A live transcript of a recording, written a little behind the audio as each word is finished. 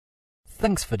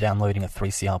Thanks for downloading a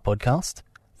 3CR podcast.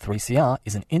 3CR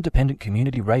is an independent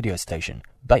community radio station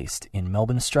based in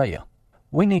Melbourne, Australia.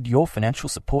 We need your financial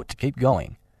support to keep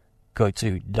going. Go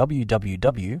to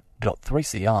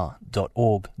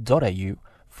www.3cr.org.au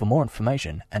for more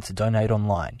information and to donate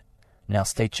online. Now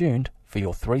stay tuned for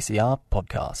your 3CR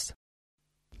podcast.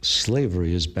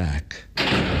 Slavery is back.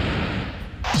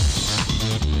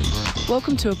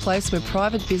 Welcome to a place where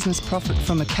private business profit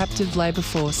from a captive labour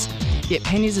force, yet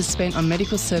pennies are spent on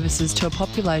medical services to a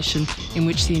population in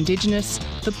which the Indigenous,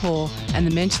 the poor and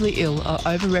the mentally ill are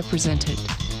overrepresented.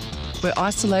 Where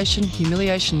isolation,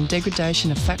 humiliation and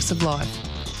degradation are facts of life.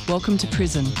 Welcome to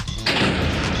prison.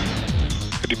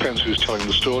 It depends who's telling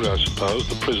the story, I suppose.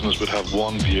 The prisoners would have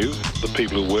one view, the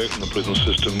people who work in the prison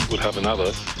system would have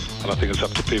another, and I think it's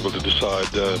up to people to decide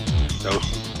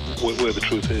where the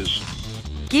truth is.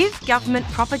 Give government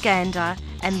propaganda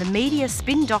and the media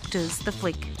spin doctors the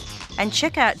flick. And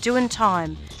check out Doin'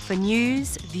 Time for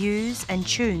news, views and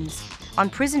tunes on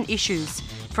prison issues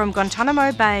from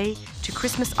Guantanamo Bay to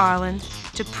Christmas Island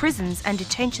to prisons and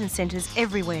detention centres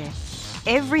everywhere.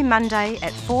 Every Monday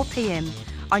at 4 p.m.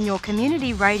 on your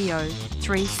community radio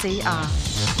 3CR.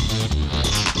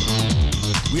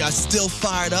 We are still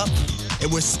fired up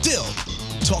and we're still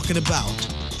talking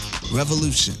about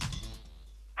revolution.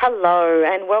 Hello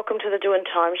and welcome to the Doin'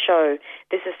 Time show.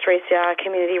 This is 3CR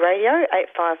Community Radio,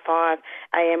 855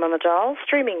 AM on the dial,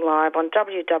 streaming live on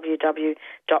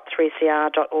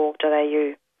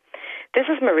www.3cr.org.au. This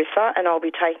is Marissa and I'll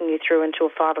be taking you through until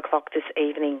 5 o'clock this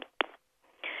evening.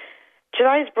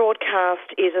 Today's broadcast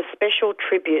is a special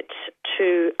tribute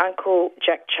to Uncle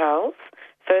Jack Charles,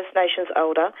 First Nations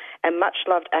elder and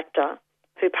much-loved actor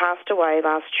who passed away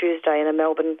last Tuesday in a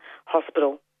Melbourne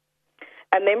hospital.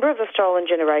 A member of the stolen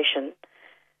generation,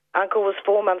 Uncle was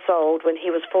 4 months old when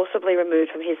he was forcibly removed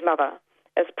from his mother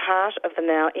as part of the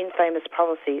now infamous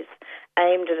policies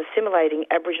aimed at assimilating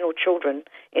Aboriginal children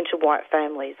into white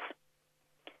families.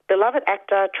 Beloved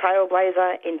actor,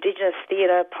 trailblazer, Indigenous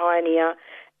theatre pioneer,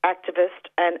 activist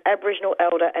and Aboriginal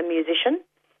elder and musician,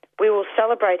 we will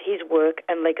celebrate his work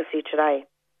and legacy today.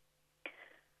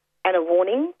 And a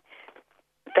warning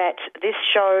that this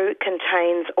show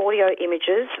contains audio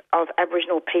images of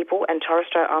Aboriginal people and Torres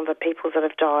Strait Islander peoples that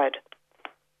have died.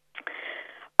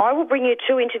 I will bring you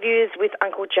 2 interviews with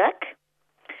Uncle Jack,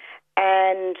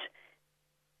 and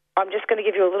I'm just going to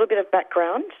give you a little bit of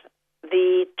background.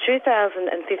 The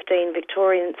 2015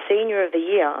 Victorian Senior of the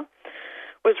Year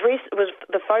was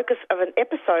the focus of an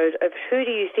episode of Who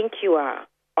Do You Think You Are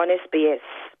on SBS,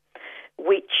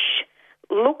 which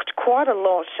looked quite a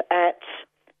lot at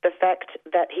the fact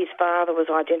that his father was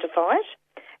identified,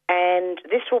 and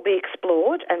this will be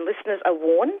explored, and listeners are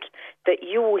warned that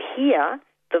you will hear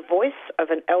the voice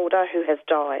of an elder who has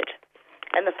died,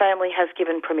 and the family has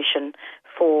given permission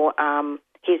for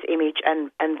his image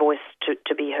and voice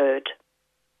to be heard.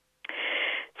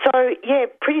 So, yeah,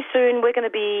 pretty soon we're going to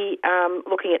be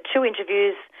looking at 2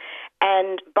 interviews,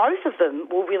 and both of them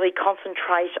will really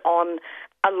concentrate on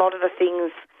a lot of the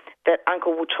things that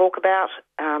Uncle will talk about,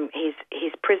 his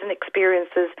prison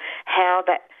experiences, how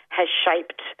that has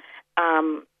shaped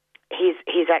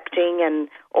his acting and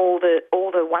all the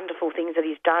wonderful things that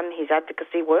he's done, his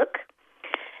advocacy work.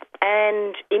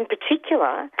 And in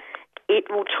particular,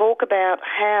 it will talk about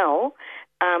how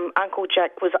Uncle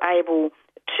Jack was able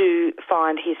to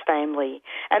find his family.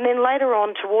 And then later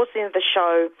on, towards the end of the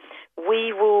show,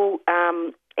 we will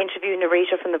interview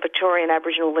Narita from the Victorian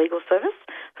Aboriginal Legal Service,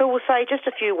 who will say just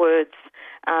a few words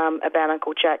about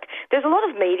Uncle Jack. There's a lot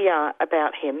of media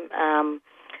about him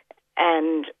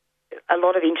and a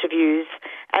lot of interviews,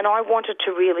 and I wanted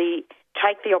to really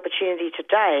take the opportunity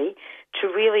today to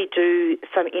really do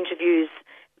some interviews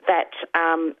that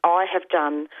I have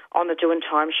done on the Doin'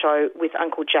 Time show with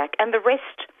Uncle Jack. And the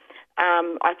rest,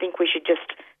 I think we should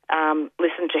just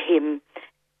listen to him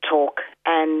talk,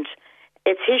 and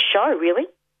it's his show, really.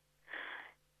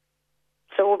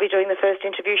 So we'll be doing the first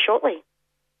interview shortly.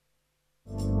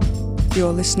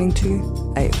 You're listening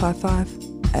to 855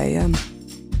 AM.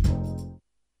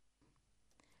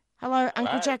 Hello,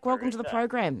 Uncle Jack. Welcome to the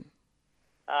program.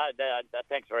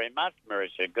 Thanks very much,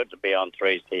 Marissa. Good to be on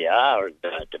 3CR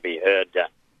and to be heard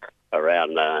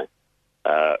around the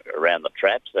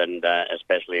traps and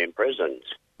especially in prisons.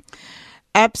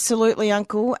 Absolutely,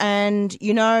 Uncle. And,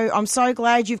 you know, I'm so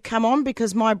glad you've come on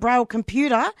because my Braille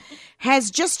computer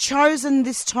has just chosen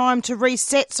this time to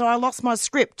reset, so I lost my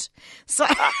script. So,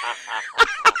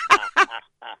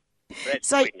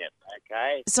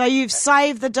 so you've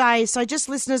saved the day. So just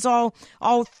listeners, I'll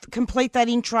complete that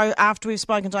intro after we've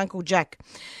spoken to Uncle Jack.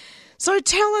 So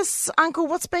tell us, Uncle,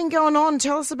 what's been going on?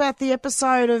 Tell us about the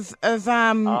episode of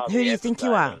Who Do You Think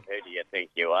You Are? Who do you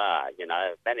think you are? You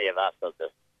know, many of us of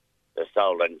the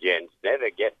stolen gents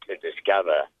never get to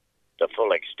discover the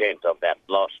full extent of that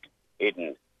lost,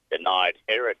 hidden, denied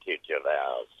heritage of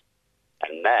ours.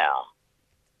 And now,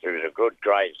 through the good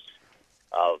grace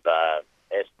of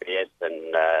SBS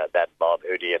and that mob,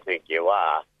 Who Do You Think You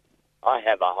Are, I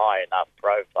have a high enough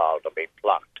profile to be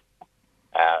plucked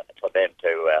for them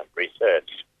to research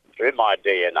through my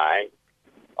DNA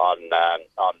on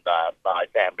my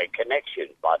family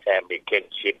connections, my family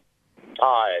kinship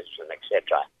ties, and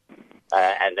etc.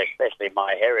 And especially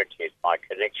my heritage, my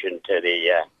connection to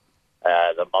the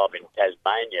mob in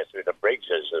Tasmania through the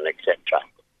Briggses and etc.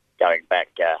 Going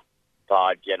back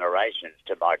 5 generations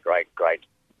to my great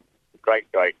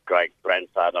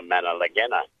grandfather Manna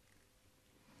Legena,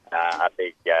 a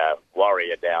big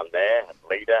warrior down there,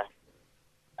 leader,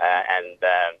 and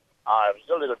I was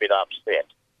a little bit upset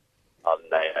on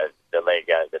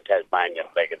the Tasmanian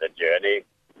leg of the journey,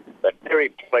 but very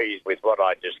pleased with what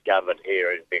I discovered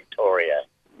here in Victoria.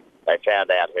 They found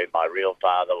out who my real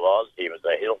father was. He was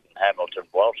a Hilton Hamilton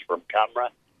Walsh from Cumra.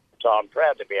 So I'm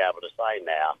proud to be able to say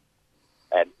now,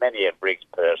 and many a Briggs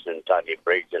person, Tony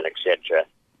Briggs and etc.,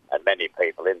 and many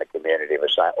people in the community were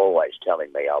always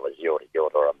telling me I was Yorta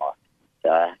Yorta on my...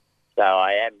 So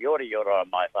I am Yorta Yorta on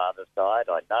my father's side.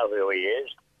 I know who he is.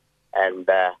 And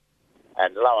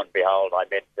lo and behold, I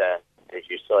met, as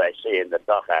you see in the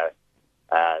doco,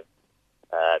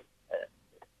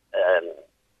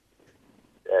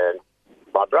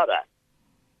 my brother,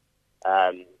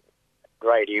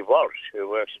 Grady Walsh, who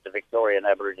works at the Victorian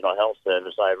Aboriginal Health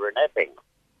Service over in Epping,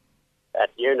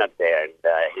 that unit there, and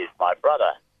he's my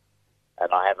brother.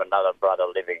 And I have another brother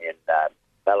living in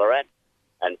Ballarat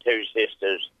and 2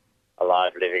 sisters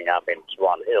alive living up in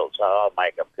Swan Hill. So I'll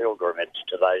make a pilgrimage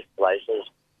to those places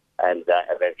and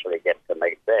eventually get to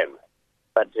meet them.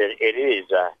 But it is,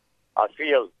 I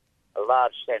feel a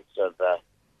large sense of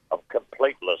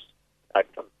completeness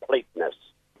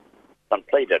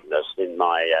in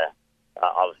my,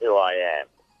 of who I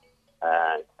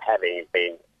am, having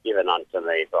been given unto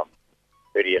me from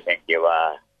Who Do You Think You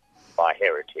Are by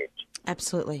heritage.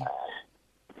 Absolutely.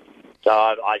 So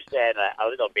I stand a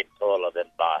little bit taller than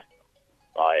my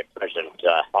present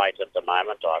height at the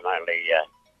moment. I'm only, a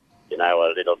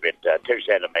little bit 2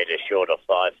 centimetres short of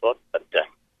 5 foot, but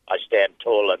I stand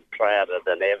tall and prouder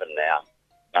than ever now,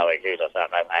 knowing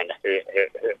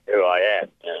who I am.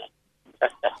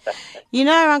 You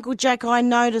know, Uncle Jack, I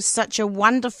noticed such a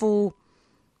wonderful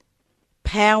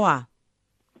power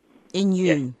in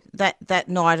you that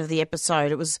night of the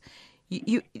episode. It was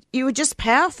you were just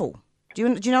powerful. Do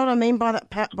you know what I mean by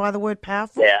that? By the word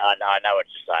powerful? Yeah, I know what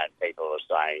you're saying. People are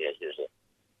saying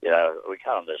we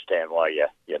can't understand why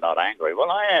you're not angry. Well,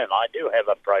 I am. I do have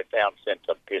a profound sense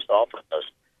of piss offness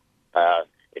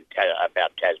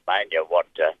about Tasmania. What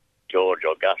George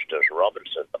Augustus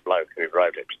Robinson, the bloke who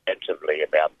wrote extensively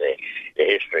about the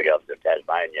history of the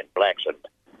Tasmanian blacks and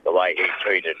the way he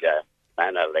treated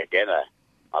Manna Legena,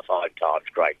 my 5 times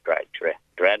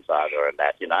great-grandfather and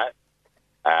that,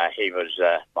 he was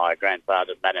my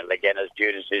grandfather, Manna Legena's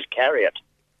Judas Iscariot,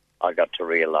 I got to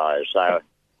realise. So,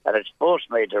 and it's forced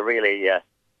me to really,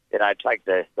 take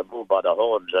the bull by the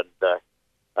horns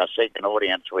and seek an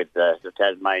audience with the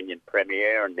Tasmanian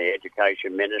Premier and the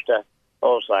Education Minister,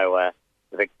 also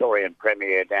the Victorian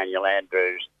Premier, Daniel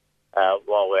Andrews,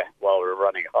 while we're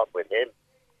running hot with him,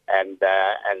 and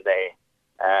the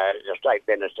State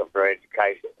Minister for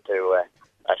Education to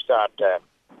start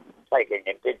taking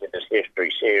Indigenous history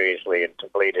seriously and to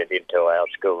bleed it into our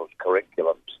schools'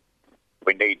 curriculums.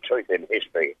 We need truth in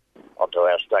history onto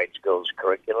our state schools'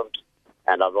 curriculums,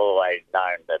 and I've always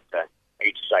known that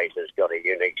each state has got a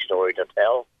unique story to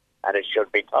tell, and it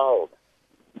should be told.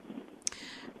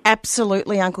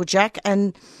 Absolutely, Uncle Jack.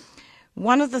 And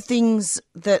one of the things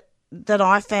that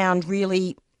I found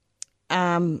really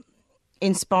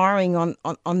inspiring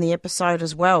on the episode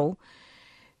as well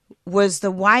was the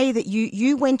way that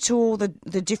you went to all the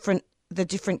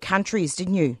different countries,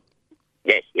 didn't you?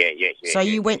 Yes. So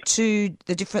you went to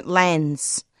the different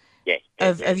lands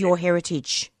of your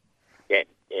heritage. Yeah.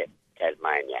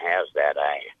 Tasmania, how's that,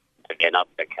 Again, up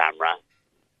to Cumra,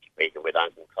 speaking with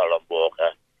Uncle Colin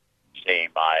Walker, seeing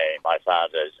my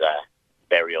father's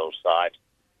burial site,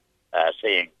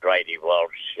 seeing Grady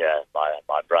Walsh,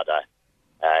 my brother.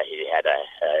 He had a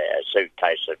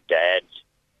suitcase of Dad's,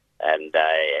 and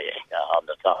on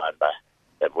the time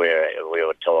that we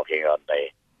were talking on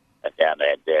down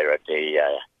there at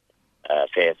the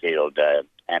Fairfield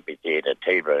Amphitheatre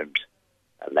tea rooms,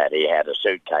 and that he had a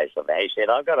suitcase of that. He said,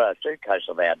 I've got a suitcase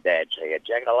of our dad's here,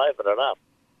 Jack. I'll open it up.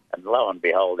 And lo and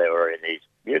behold, there were these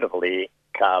beautifully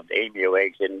carved emu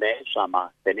eggs in there. Some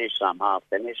are finished, some half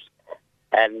finished.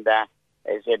 And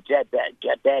he said, Dad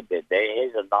did there.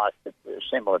 Here's a knife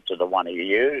similar to the one he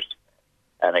used,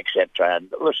 and etc. And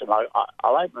listen,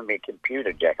 I'll open my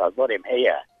computer, Jack. I've got him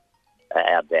here,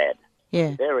 our dad.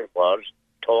 Yeah. There he was,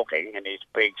 talking, and he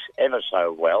speaks ever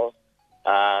so well.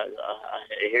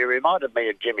 He reminded me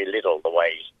of Jimmy Little, the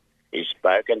way he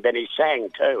spoke, and then he sang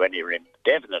too, and he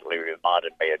definitely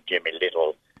reminded me of Jimmy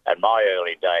Little and my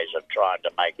early days of trying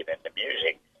to make it into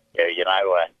music,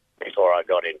 before I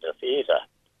got into theatre.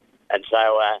 And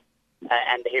so,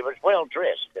 and he was well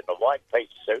dressed in a white piece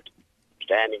suit,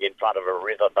 standing in front of a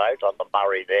riverboat on the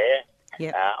Murray there,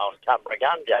 on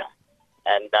Cumbregunga.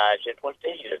 And I said, well,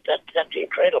 that's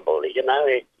incredible.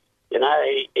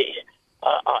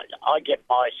 I get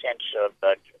my sense of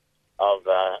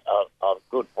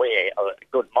good wear,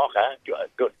 good mocha,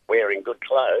 good wearing good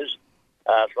clothes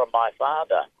from my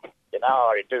father.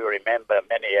 I do remember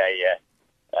many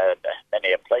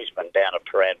a policeman down at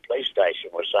Paran Police Station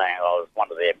was saying I was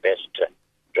one of their best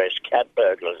dressed cat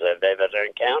burglars they've ever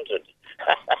encountered.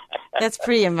 That's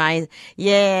pretty amazing.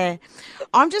 Yeah.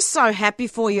 I'm just so happy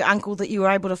for you, Uncle, that you were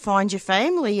able to find your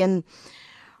family. And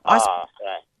there's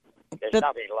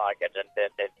nothing like it. And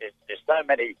there's so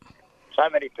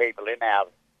many people in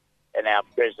our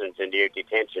prisons and youth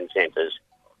detention centres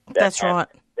that have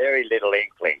very little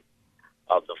inkling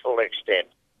of the full extent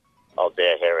of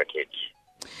their heritage,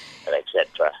 and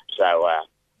etc. So,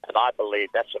 and I believe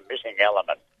that's a missing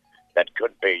element that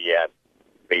could be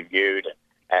viewed,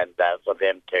 and for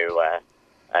them to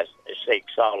seek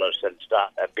solace and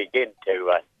start begin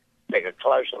to take a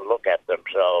closer look at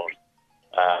themselves,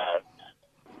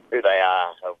 who they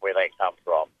are, and where they come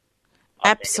from.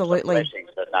 Absolutely. I think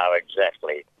it's a blessing to know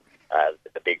exactly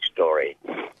the big story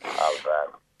of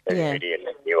who idiot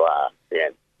that you are. Yeah.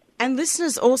 And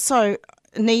listeners also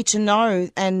need to know,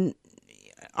 and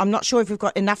I'm not sure if we've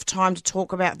got enough time to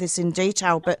talk about this in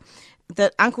detail, but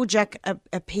that Uncle Jack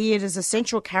appeared as a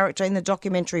central character in the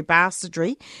documentary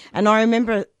Bastardry. And I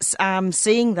remember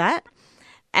seeing that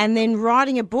and then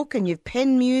writing a book, and you've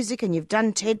penned music and you've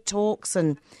done TED Talks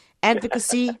and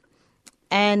advocacy.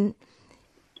 And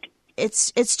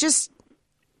it's just,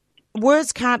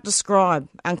 words can't describe,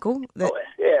 Uncle,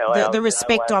 the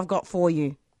respect I've got for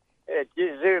you.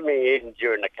 Zooming in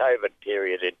during the COVID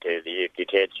period into the youth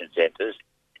detention centres,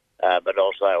 but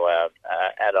also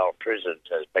adult prisons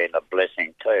has been a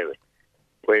blessing too.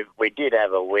 We did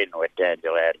have a win with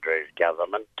Daniel Andrews'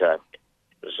 government.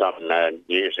 Some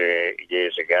years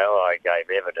ago, I gave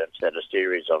evidence at a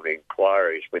series of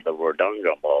inquiries with the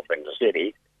Wodonga mob in the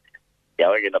city,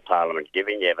 going into Parliament,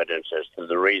 giving evidence as to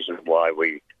the reason why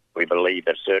we believe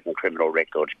that certain criminal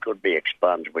records could be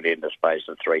expunged within the space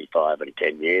of 3, 5 and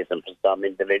 10 years, and for some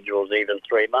individuals even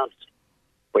 3 months.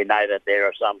 We know that there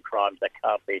are some crimes that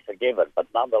can't be forgiven, but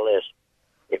nonetheless,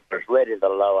 it was read in the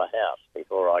lower house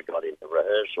before I got into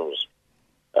rehearsals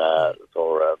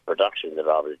for a production that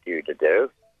I was due to do.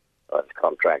 I was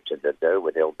contracted to do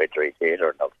with Ilbitry Theatre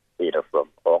and a theatre from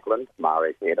Auckland,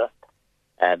 Mari Theatre.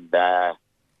 And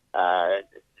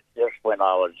just when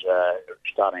I was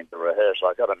starting to rehearse,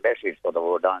 I got a message from the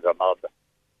Wodonga mob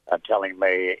telling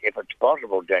me, if it's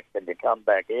possible, Jack, can you come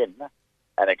back in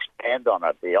and expand on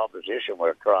it? The opposition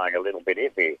were crying a little bit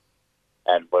iffy,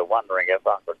 and we're wondering if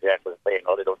Uncle Jack was being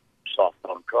a little soft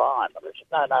on crime. And I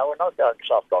said, no, we're not going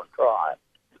soft on crime.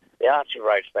 The Archie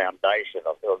Rose Foundation,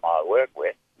 whom I work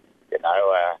with, and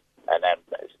then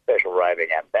Special Roving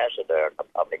Ambassador and the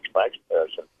public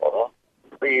spokesperson for,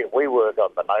 we work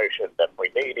on the notion that we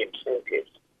need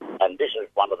incentives, and this is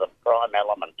one of the prime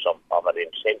elements of an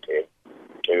incentive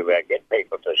to get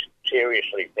people to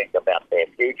seriously think about their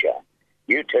future.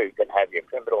 You too can have your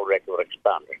criminal record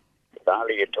expunged if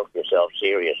only you took yourself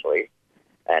seriously,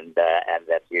 and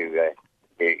that you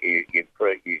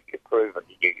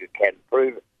can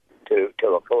prove to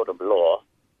a court of law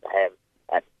to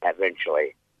have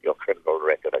eventually your criminal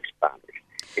record expunged.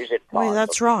 Is it time? Well,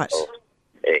 that's right.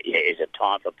 Is it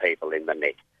time for people in the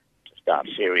nick to start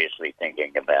seriously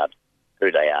thinking about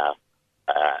who they are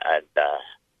and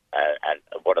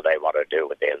what do they want to do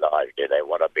with their lives? Do they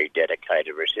want to be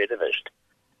dedicated recidivist?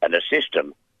 And the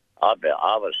system, I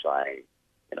was saying,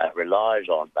 relies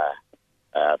on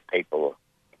people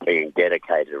being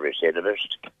dedicated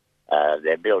recidivists.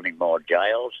 They're building more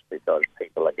jails because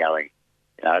people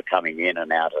are coming in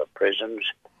and out of prisons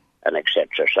and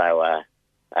etc. So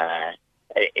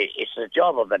it's the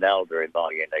job of an elder in my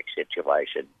unique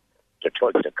situation to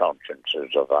tweak the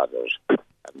consciences of others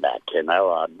that,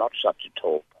 I'm not such a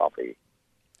tall poppy.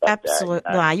 But,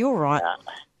 Absolutely. No, you're right.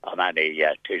 I'm only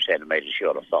 2 centimetres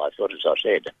short of 5 foot, as I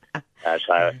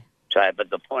said. But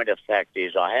the point of fact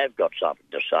is I have got something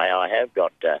to say. I have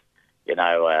got,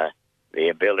 the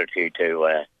ability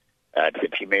to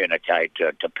communicate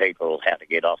to people how to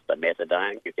get off the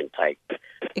methadone. You can take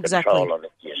control of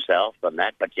it yourself and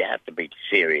that, but you have to be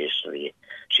serious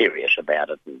about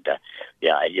it. And,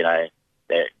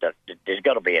 there's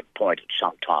got to be a point at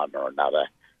some time or another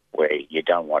where you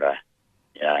don't want to,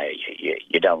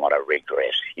 you don't want to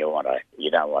regress. You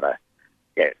don't want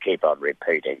to keep on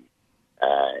repeating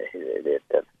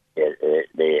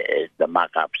the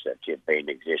muck-ups that you've been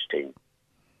existing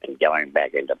and going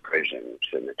back into prisons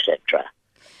and etc.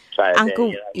 So,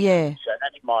 Uncle, so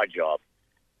that's my job.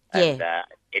 And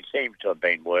it seems to have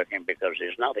been working, because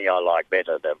there's nothing I like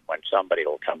better than when somebody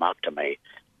will come up to me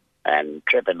and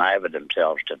tripping over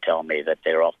themselves to tell me that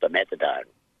they're off the methadone.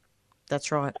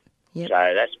 That's right. Yep.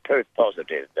 So that's proof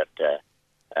positive that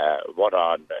what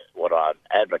I'm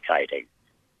advocating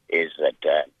is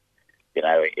that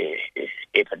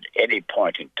if at any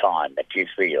point in time that you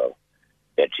feel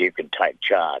that you can take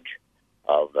charge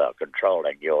of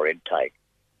controlling your intake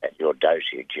and your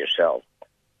dosage yourself,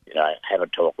 have a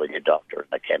talk with your doctor and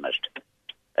the chemist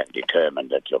and determine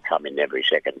that you'll come in every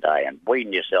second day and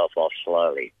wean yourself off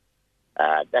slowly.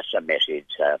 That's a message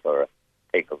for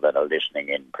people that are listening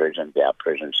in prisons, our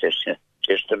prison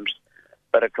systems.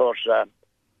 But, of course,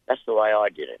 that's the way I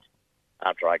did it.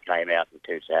 After I came out in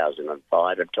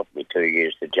 2005, it took me 2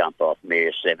 years to jump off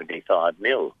mere 75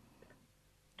 mil.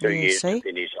 2 years to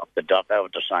finish off the doco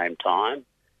at the same time.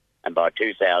 And by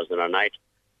 2008,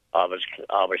 I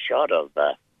was shot of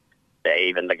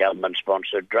even the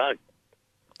government-sponsored drug.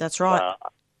 That's right.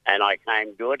 And I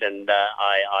came good, and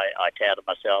I touted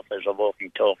myself as a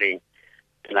walking, talking,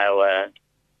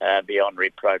 beyond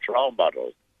reproach role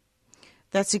model.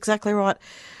 That's exactly right.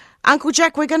 Uncle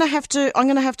Jack, I'm going to have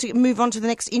to move on to the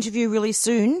next interview really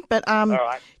soon, but All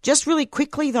right. Just really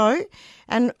quickly though,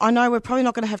 and I know we're probably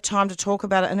not going to have time to talk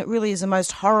about it, and it really is the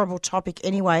most horrible topic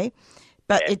anyway,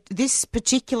 but this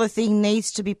particular thing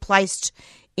needs to be placed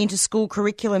into school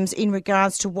curriculums in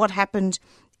regards to what happened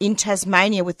in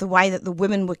Tasmania with the way that the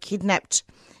women were kidnapped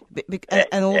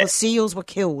and all the seals were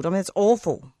killed. I mean, it's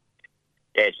awful.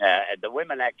 Yes, the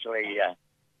women actually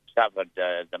suffered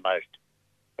the most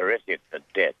horrific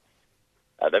death.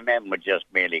 The men were just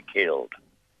merely killed.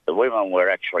 The women were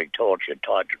actually tortured,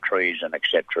 tied to trees and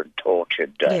etc., and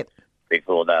tortured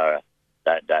before they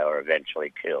were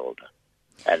eventually killed.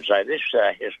 And so this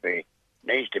history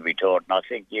needs to be taught, and I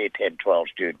think Year 10, 12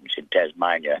 students in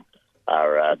Tasmania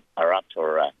are up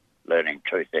for learning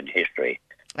truth in history.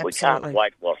 Absolutely. We can't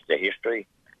whitewash the history,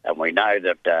 and we know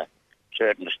that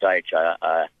certain states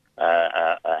have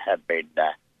been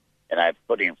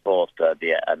putting forth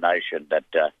a notion that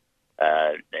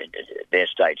their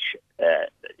state's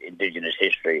Indigenous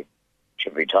history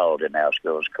should be told in our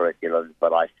schools' curriculum,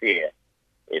 but I fear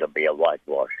it'll be a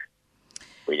whitewash.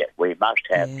 We must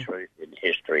have truth in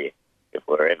history if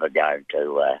we're ever going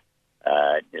to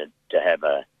have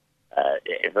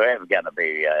if we're ever going to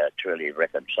be truly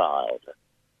reconciled.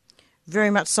 Very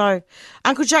much so.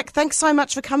 Uncle Jack, thanks so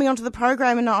much for coming onto the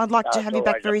program, and I'd like to have you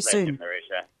back very soon.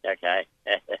 Marissa. Okay.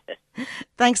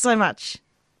 Thanks so much.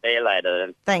 See you later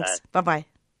then. Thanks. Bye-bye.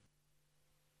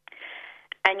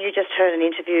 And you just heard an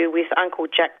interview with Uncle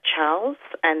Jack Charles,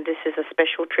 and this is a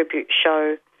special tribute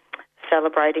show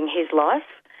celebrating his life.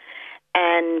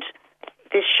 And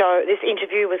this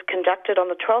interview was conducted on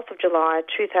the 12th of July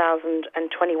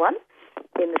 2021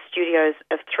 in the studios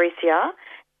of 3CR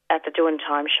at the Doing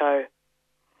Time show.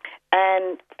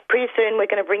 And pretty soon we're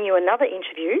going to bring you another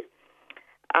interview,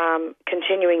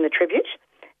 continuing the tribute,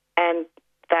 and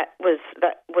that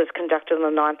was conducted on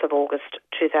the 9th of August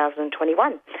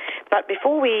 2021. But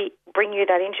before we bring you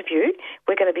that interview,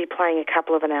 we're going to be playing a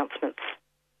couple of announcements.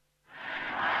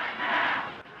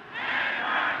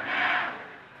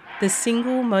 The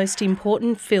single most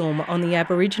important film on the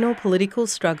Aboriginal political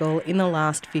struggle in the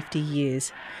last 50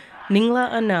 years. Ningla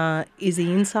Anar is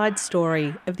the inside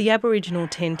story of the Aboriginal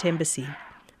Tent Embassy,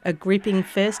 a gripping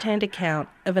first-hand account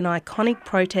of an iconic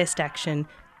protest action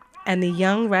and the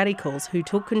young radicals who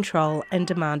took control and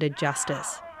demanded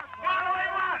justice.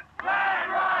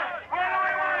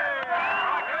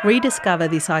 Rediscover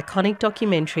this iconic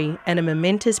documentary and a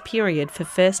momentous period for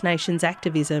First Nations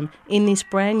activism in this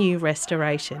brand new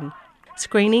restoration.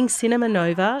 Screening Cinema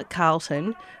Nova,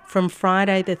 Carlton, from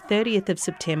Friday the 30th of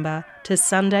September to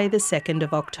Sunday the 2nd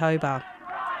of October.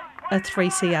 A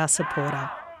 3CR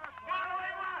supporter.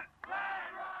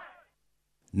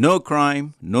 No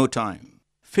crime, no time.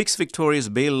 Fix Victoria's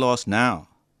bail laws now.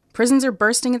 Prisons are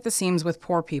bursting at the seams with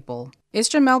poor people.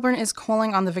 ISJA Melbourne is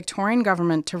calling on the Victorian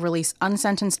Government to release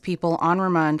unsentenced people on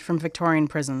remand from Victorian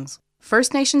prisons.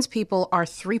 First Nations people are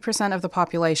 3% of the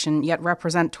population, yet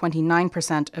represent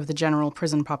 29% of the general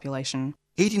prison population.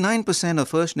 89% of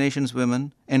First Nations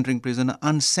women entering prison are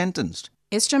unsentenced.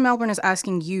 ISJA Melbourne is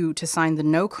asking you to sign the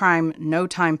No Crime, No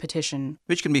Time petition,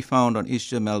 which can be found on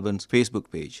ISJA Melbourne's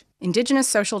Facebook page. Indigenous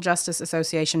Social Justice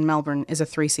Association Melbourne is a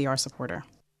 3CR supporter.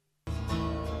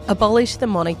 Abolish the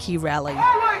Monarchy Rally.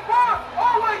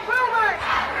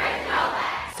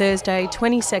 Thursday,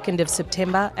 22nd of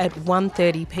September at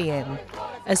 1:30pm.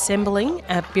 Assembling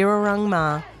at Birrarung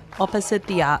Ma, opposite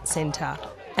the Arts Centre,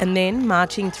 and then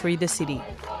marching through the city.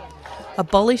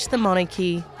 Abolish the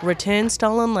monarchy, return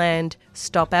stolen land,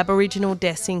 stop Aboriginal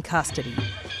deaths in custody.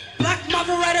 Black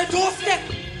mother at her doorstep.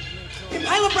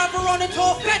 Impale a brother on a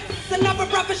tall fence. Another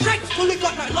brother shakes till he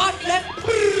got no life left.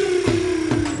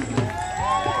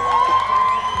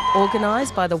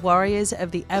 Organised by the Warriors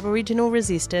of the Aboriginal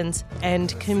Resistance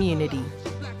and Community,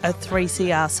 a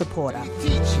 3CR supporter.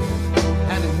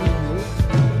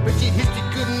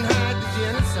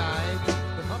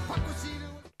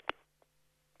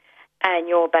 And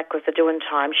you're back with the Doing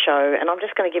Time show, and I'm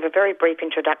just going to give a very brief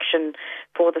introduction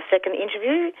for the second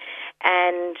interview,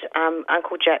 and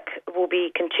Uncle Jack will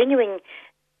be continuing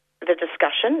the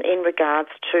discussion in regards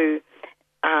to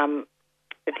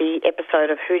the episode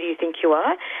of Who Do You Think You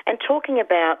Are, and talking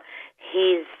about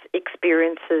his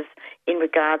experiences in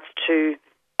regards to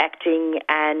acting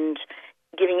and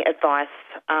giving advice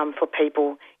for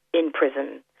people in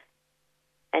prison.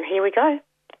 And here we go.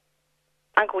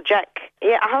 Uncle Jack.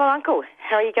 Yeah, hello, Uncle.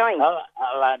 How are you going?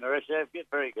 Hello, Marissa.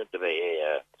 Very good to be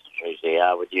here,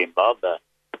 3CR, with you and Bob.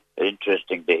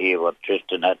 Interesting to hear what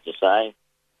Tristan had to say.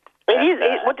 It is.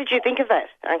 What did you think of that,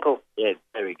 Uncle? Yeah,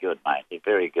 very good, mate.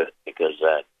 Very good, because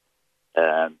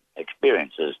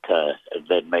experiences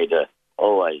led me to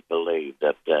always believe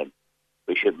that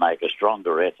we should make a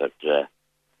stronger effort to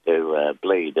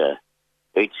bleed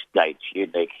each state's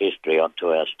unique history onto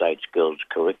our state schools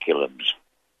curriculums.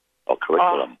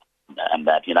 And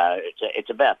that, it's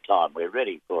about time. We're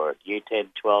ready for it. Year 10,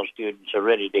 12 students are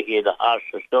ready to hear the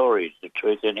harsher stories, the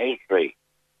truth in history.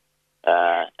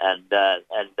 And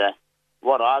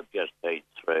what I've just been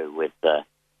through with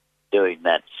doing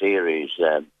that series,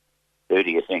 Who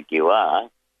Do You Think You Are,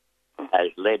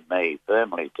 has led me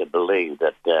firmly to believe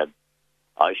that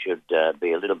I should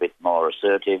be a little bit more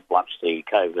assertive. Once the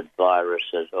COVID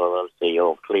virus, or the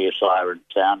all clear siren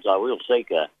sounds, I will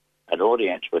seek an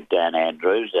audience with Dan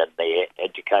Andrews and the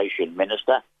Education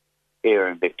Minister here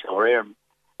in Victoria.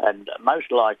 And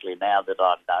most likely, now that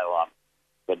I know I'm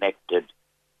connected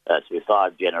through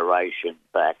 5 generations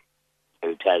back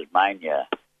to Tasmania,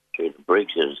 to the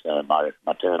Briggses, my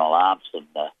maternal aunts and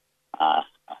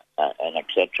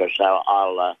etc. So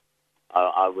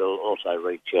I will also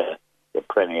reach the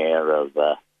Premier of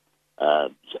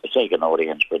seek an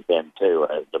audience with them too,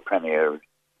 the Premier of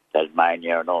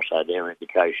Tasmania, and also their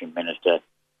Education Minister,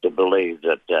 to believe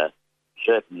that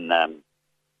certain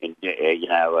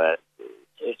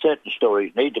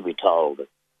stories need to be told,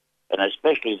 and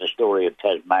especially the story of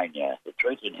Tasmania. The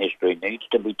truth in history needs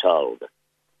to be told,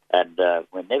 and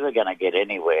we're never going to get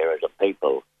anywhere as a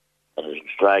people, as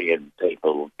Australian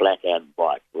people, black and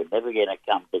white. We're never going to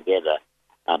come together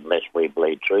unless we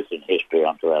bleed truth in history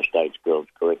onto our state schools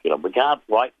curriculum. We can't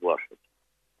whitewash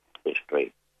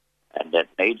history, and that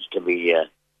needs to be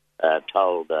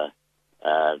told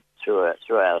through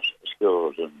our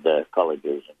schools and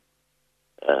colleges.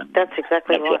 That's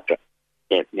exactly right.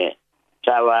 Yeah.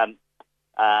 So I'm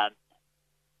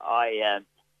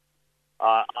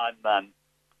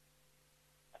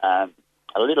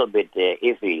a little bit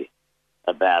iffy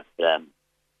about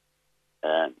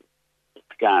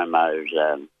ScoMo's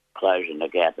Closing the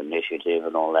Gap initiative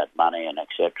and all that money and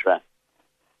etc.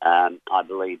 I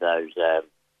believe those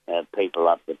people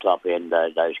up the top end,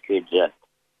 those kids, are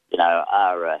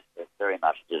very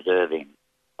much deserving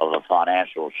of a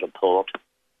financial support,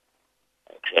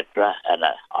 etc. And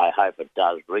I hope it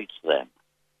does reach them.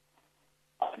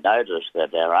 I noticed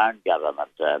that our own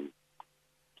government,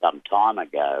 some time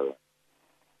ago,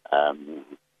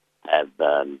 have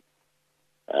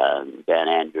Dan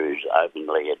Andrews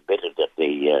openly admitted that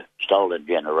the stolen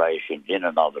generations in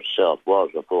and of itself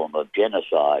was a form of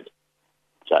genocide.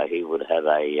 So he would have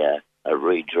a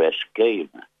redress scheme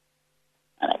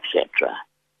and etc.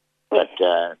 But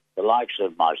the likes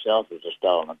of myself as a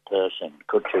stolen person,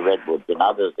 Kutcha Redwoods and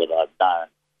others that I've known,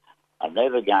 are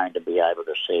never going to be able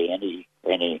to see any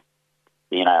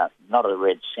not a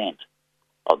red cent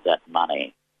of that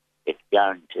money. It's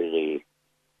going to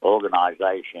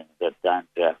organisations that don't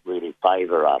really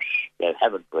favour us. They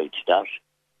haven't reached us.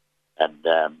 And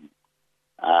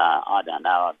I don't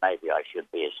know, maybe I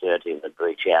should be assertive and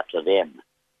reach out to them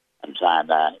and saying,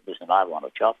 listen, I want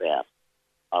a chop out.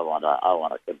 I want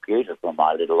a computer for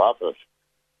my little office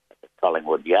at the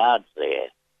Collingwood Yards there,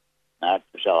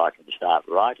 so I can start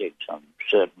writing some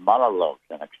certain monologues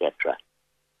and etc.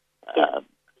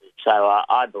 So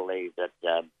I believe that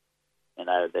that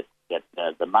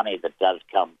the money that does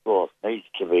come forth needs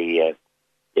to be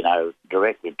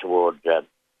directed towards the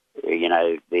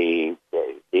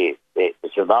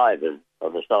survivors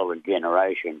of the stolen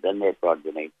generations and their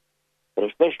progeny, but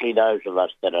especially those of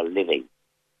us that are living,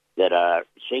 that are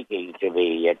seeking to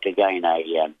gain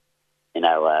an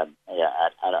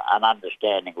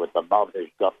understanding with the mob who's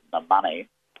gotten the money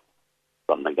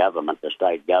from the government, the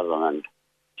state government,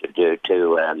 to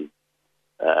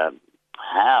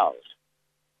house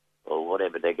or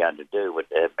whatever they're going to do with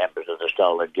the members of the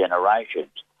stolen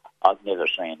generations. I've never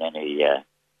seen any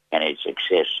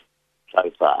success so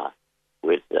far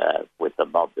with the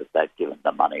mob that they've given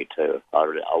the money to.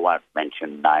 I won't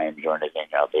mention names or anything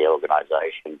of the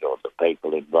organisations or the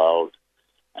people involved,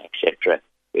 etc.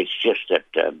 It's just that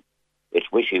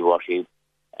it's wishy-washy,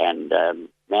 and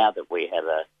now that we have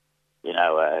a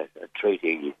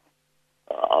treaty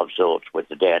of sorts with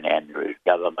the Dan Andrews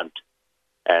government,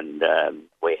 and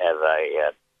we have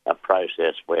a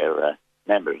process where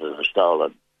members of the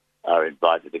stolen are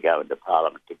invited to go into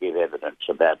Parliament to give evidence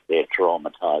about their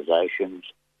traumatisations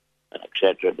and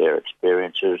etc., their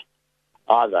experiences.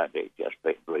 I've only just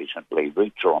been recently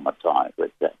re-traumatised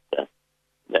with that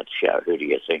show, Who Do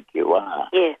You Think You Are?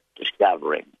 Yeah.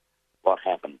 Discovering what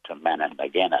happened to Manning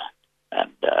McGenna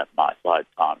and my 5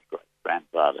 times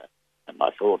great-grandfather and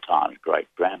my 4 times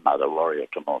great-grandmother, Warrior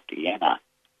Tamortiana,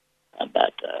 and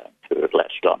that who was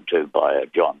latched onto by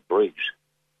John Briggs.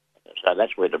 So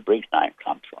that's where the Briggs name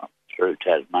comes from, through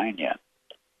Tasmania,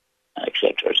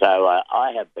 etc. So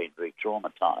I have been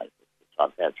re-traumatised.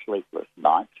 I've had sleepless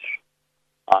nights.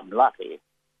 I'm lucky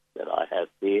that I have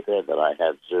theatre, that I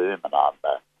have Zoom, and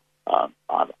I'm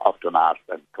often asked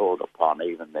and called upon,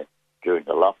 even during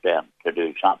the lockdown, to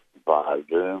do something via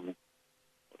Zoom,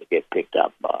 to get picked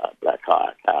up by a black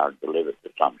hire car and delivered to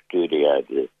some studio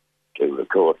to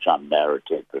record some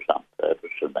narrative for some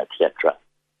purpose, and etc.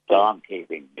 So I'm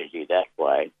keeping busy that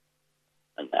way.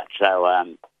 And that. So,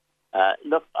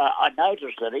 look, I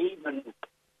noticed that even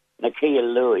Nakia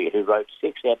Louie, who wrote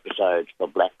 6 episodes for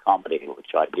Black Comedy,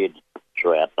 which I did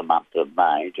throughout the month of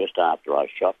May, just after I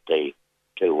shot the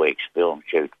 2 weeks film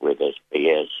shoot with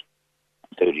SBS,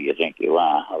 Who Do You Think You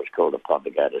Are? I was called upon to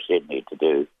go to Sydney to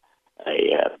do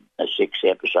a 6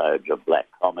 episodes of Black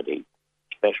Comedy,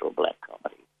 special Black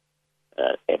Comedy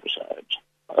episodes.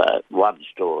 One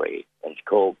story, it's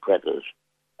called Preppers,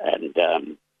 and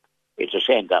it's a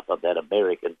send-up of that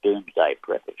American Doomsday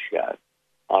Preppers show.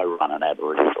 I run an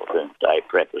Aboriginal Doomsday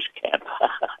Preppers camp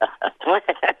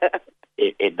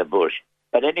in the bush.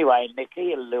 But anyway,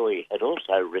 Nakia Louie had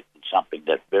also written something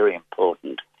that's very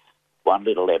important. One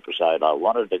little episode, I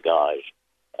wanted the guys,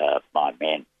 my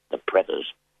men, the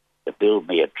Preppers, to build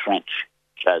me a trench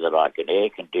so that I could air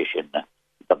condition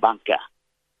the bunker.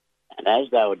 And as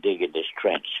they were digging this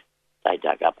trench, they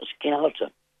dug up a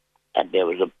skeleton, and there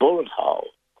was a bullet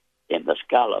hole in the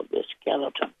skull of this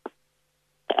skeleton.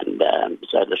 And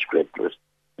so the script was,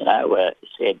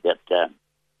 said that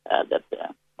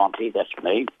Monty, that's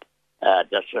me,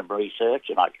 does some research,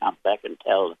 and I come back and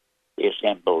tell the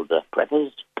assembled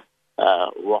Preppers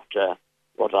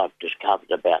what I've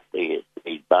discovered about these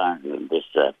bones and this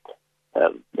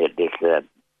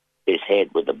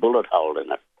head with a bullet hole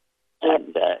in it.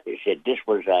 And he said this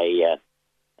was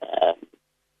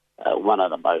one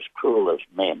of the most cruelest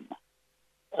men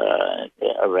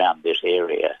around this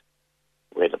area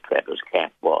where the Preppers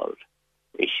camp was.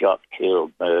 He shot,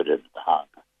 killed, murdered, hung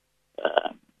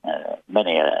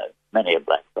many a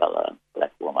black fella,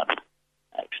 black woman,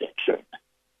 etc.,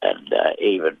 and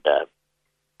even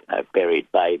buried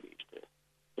babies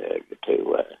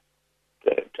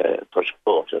for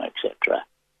sport and etc.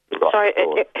 Sorry,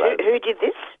 who did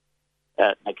this?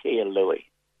 Nakia Louie.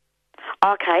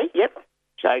 Okay, yep.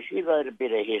 So she wrote a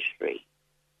bit of history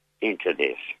into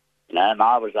this, and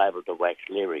I was able to wax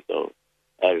lyrical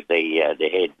as the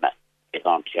head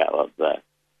honcho of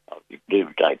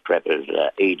Doomsday Preppers,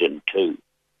 Eden 2,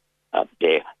 up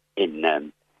there in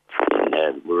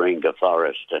Warringah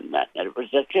Forest, and that. And it was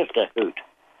just a hoot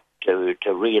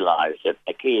to realise that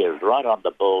Nakia is right on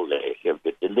the ball there. She'll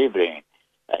be delivering,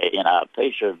 a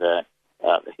piece of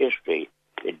history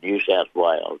in New South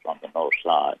Wales on the north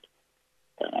side,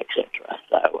 etc.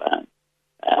 So,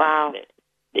 wow.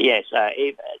 The Yes,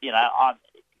 I'm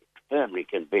firmly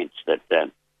convinced that,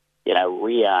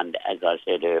 we are, as I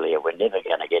said earlier, we're never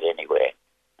going to get anywhere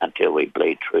until we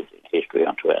bleed truth and history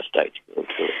onto our state schools.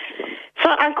 So,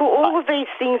 Uncle, all of these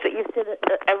things that you've said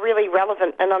are really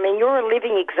relevant, and I mean, you're a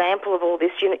living example of all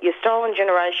this. You're stolen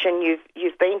generation.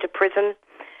 You've been to prison,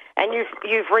 and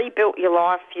you've rebuilt your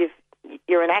life.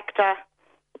 You're an actor.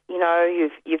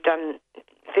 You've done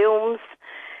films,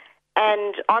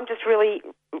 and I'm just really,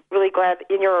 really glad.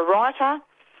 And you're a writer.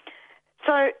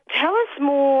 So, tell us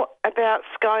more about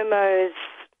ScoMo's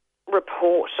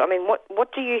report. I mean,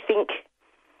 what do you think?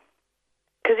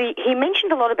 Because he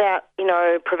mentioned a lot about,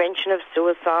 prevention of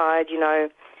suicide,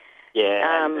 the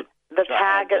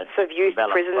targets of youth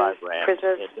prisoners.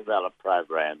 Develop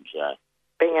programs.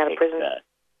 Being out of prison.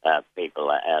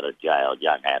 People out of jail,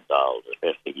 young adults,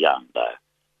 especially young, though.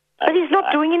 But he's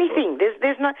not doing anything.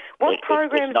 There's no... What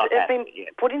programs have been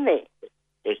put in there?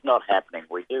 It's not happening.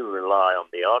 We do rely on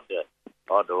the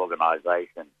odd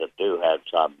organisations that do have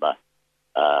some,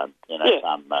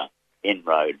 some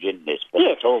inroads in this, but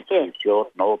it's all too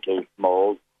short and all too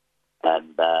small,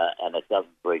 and it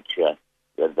doesn't reach the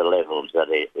levels that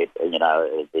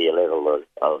the level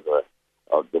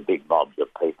of the big mobs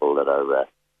of people that are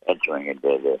entering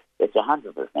into there. It's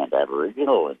 100%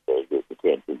 Aboriginal in the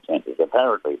detention centres.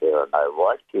 Apparently, there are no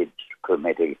white kids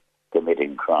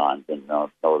committing crimes in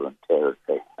Northern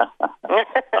Territory. I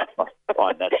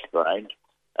find that strange,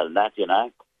 and that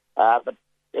but.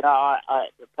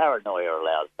 The paranoia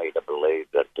allows me to believe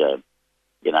that,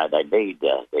 they need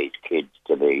these kids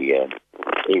to be,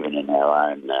 even in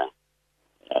our own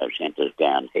centres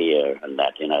down here, and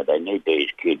that, they need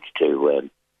these kids to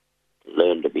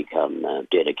learn to become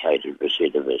dedicated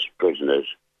recidivist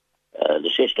prisoners. The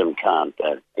system can't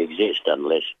exist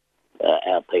unless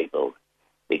our people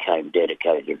became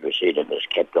dedicated recidivists,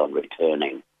 kept on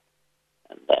returning,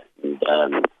 and that.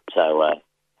 So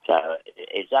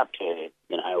it's up to,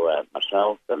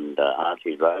 myself and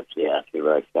Archie Roach, the Archie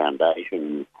Roach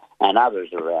Foundation, and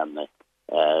others around the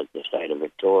state of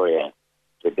Victoria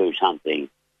to do something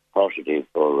positive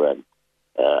for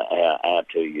our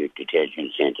two youth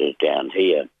detention centres down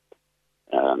here.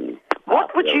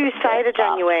 What would you say to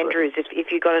Daniel Andrews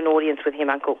if you got an audience with him,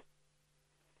 Uncle?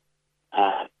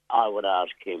 I would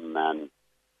ask him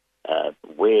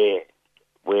where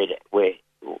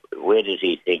does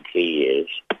he think he is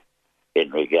in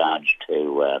regards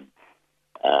to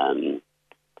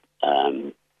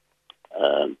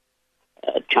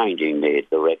changing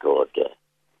the record,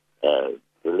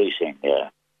 releasing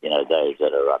those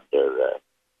that are under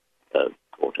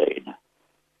 14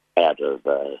 out of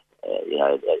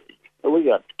we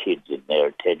got kids in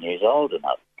there 10 years old and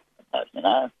up.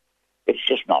 It's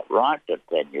just not right that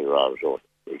 10-year-olds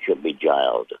should be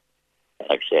jailed,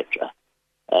 etc.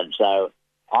 And so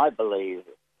I believe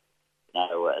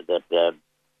that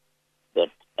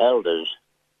elders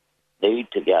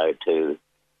need to go to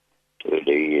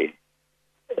the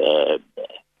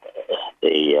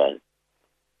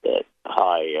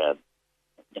high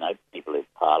people in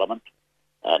Parliament,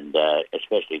 and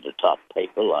especially the top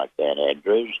people like Dan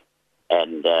Andrews,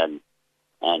 and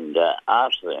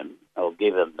ask them or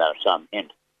give them some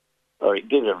hint, or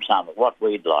give them some of what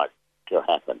we'd like to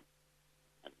happen,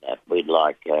 and that we'd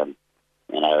like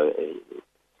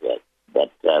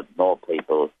that more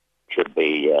people should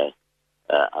be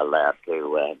allowed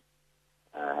to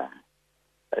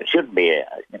shouldn't be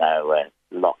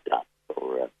locked up,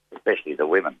 or especially the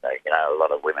women. A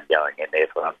lot of women going in there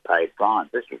for unpaid fines.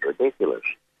 This is ridiculous,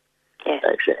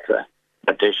 etc.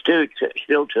 But there's still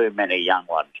too many young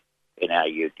ones in our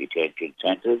youth detention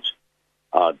centres.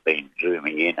 I've been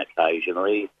zooming in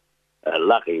occasionally.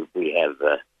 Lucky we have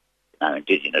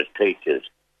Indigenous teachers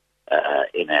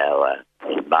in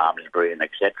Malmesbury and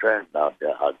etc.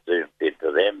 I've zoomed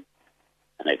into them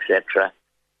and etc.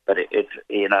 But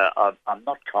I'm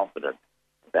not confident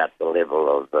about the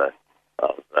level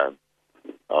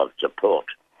of support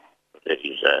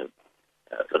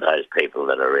for those people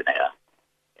that are in our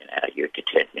youth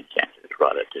detention centres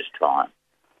right at this time,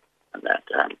 and that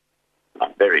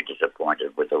I'm very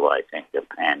disappointed with the way things have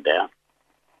panned out.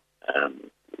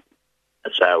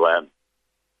 So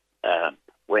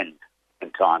when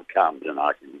time comes and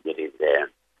I can get in there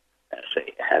and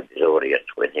have his audience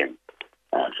with him,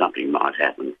 something might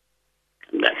happen.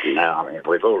 And that,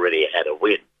 we've already had a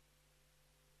win.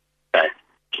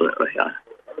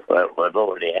 We've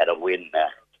already had a win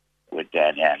with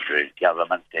Dan Andrews'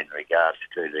 government in regards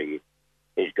to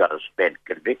he's got a spent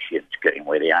conviction scheme.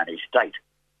 We're the only state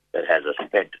that has a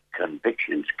spent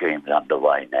conviction scheme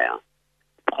underway now.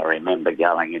 I remember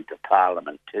going into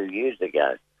Parliament 2 years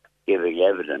ago, giving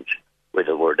evidence with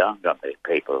the Wurundjeri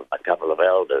people, a couple of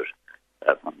elders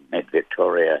from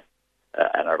mid-Victoria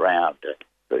and around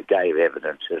who gave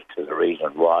evidence as to the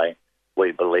reason why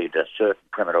we believed that certain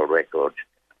criminal records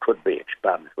could be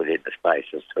expunged within the space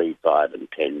of 3, 5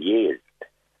 and 10 years,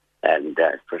 and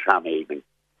for some even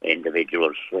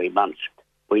individuals 3 months.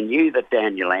 We knew that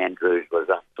Daniel Andrews was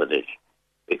up for this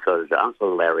because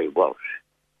Uncle Larry Walsh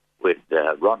with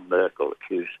Ron Merkel,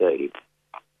 QC,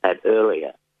 had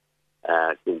earlier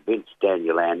convinced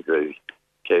Daniel Andrews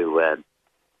to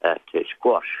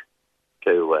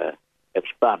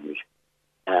expunge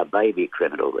our baby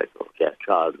criminal records, our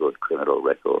childhood criminal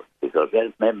records, because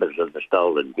as members of the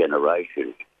stolen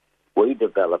generations, we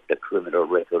developed a criminal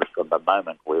record from the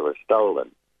moment we were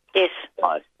stolen. Yes.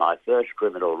 My first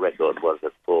criminal record was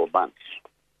at 4 months.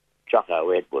 Choco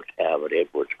Edwards, Howard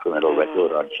Edwards' criminal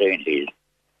record, I'd seen his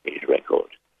record.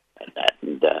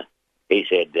 And he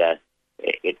said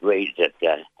it reads that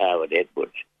Howard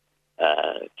Edwards'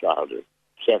 child of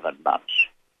 7 months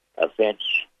offence,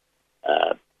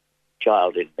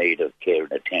 child in need of care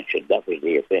and attention. That was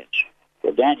the offence.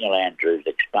 Well, Daniel Andrews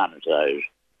expunged those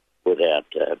without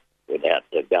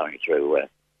going through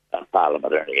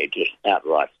Parliament or anything. He just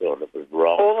outright thought it was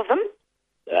wrong. All of them?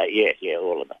 Yeah,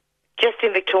 all of them. Just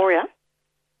in Victoria?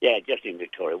 Yeah, just in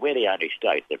Victoria. We're the only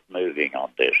state that's moving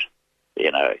on this, you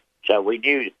know. So we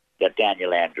knew that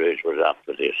Daniel Andrews was up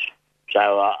for this. So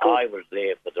I was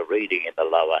there for the reading in the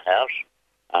lower house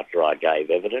after I gave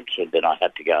evidence, and then I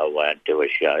had to go away and do a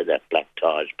show, that Black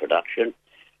Ties production,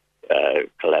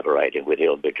 collaborating with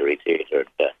Hill Victory Theatre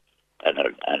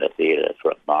and a theatre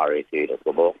from Maury Theatre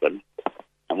from Auckland.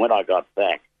 And when I got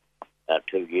back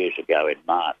 2 years ago in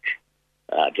March,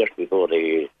 just before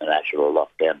the national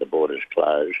lockdown, the borders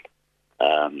closed,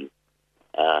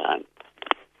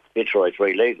 Fitzroy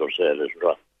Free Legal Service,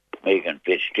 Megan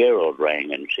Fitzgerald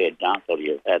rang and said, "Uncle,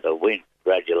 you've had a win.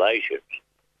 Congratulations."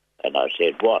 And I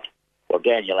said, "What?" Well,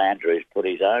 Daniel Andrews put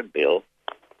his own bill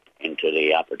into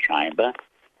the upper chamber,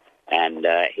 and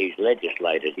he's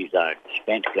legislated his own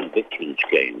spent conviction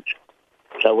schemes.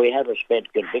 So we have a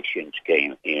spent conviction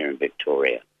scheme here in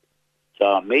Victoria.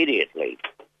 So immediately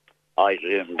I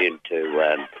zoomed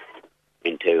into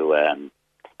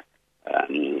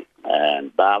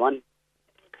Barwon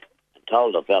and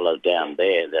told the fellows down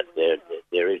there that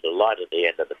there is a light at the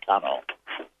end of the tunnel.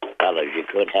 Fellows, you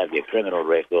could have your criminal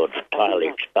record entirely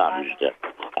expunged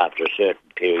after a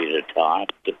certain period of time.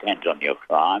 Depends on your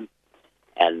crime,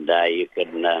 and you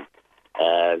can,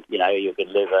 you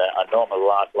can live a normal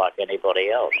life like anybody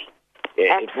else.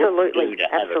 Absolutely. It wouldn't do to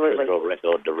have a criminal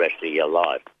record the rest of your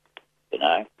life, you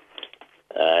know.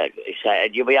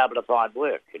 And you'll be able to find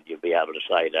work, and you'll be able to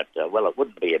say that, well, it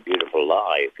wouldn't be a beautiful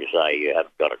lie if you say you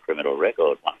haven't got a criminal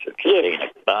record once it's been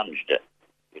expunged.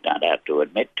 You don't have to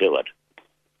admit to it.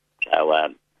 So I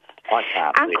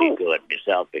can't really do it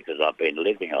myself because I've been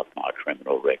living off my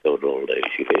criminal record all these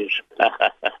years.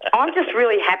 I'm just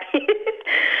really happy.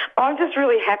 I'm just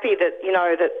really happy that, you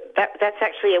know, that's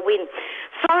actually a win.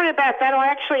 Sorry about that. I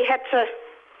actually had to,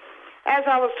 as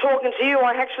I was talking to you,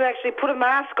 I actually put a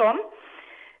mask on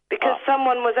because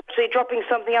someone was actually dropping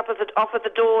something off at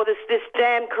the door. This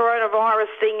damn coronavirus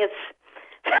thing. It's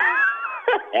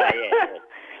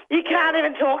you can't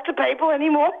even talk to people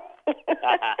anymore.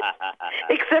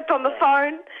 Except on the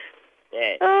phone.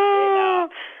 Anyway.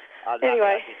 I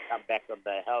just come back from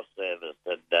the health service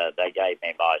and they gave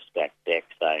me my stacked deck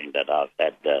saying that I've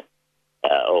had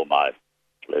all my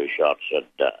flu shots and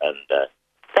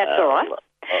that's all right.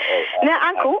 Now,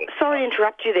 Uncle, sorry to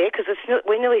interrupt you there because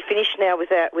we're nearly finished now with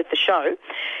the show.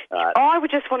 I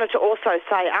just wanted to also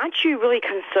say, aren't you really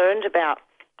concerned about,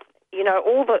 you know,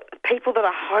 all the people that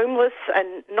are homeless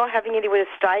and not having anywhere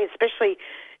to stay, especially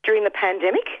during the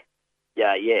pandemic?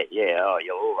 Yeah. Oh,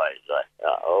 you're always.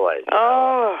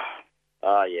 Oh,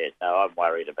 yeah. No, I'm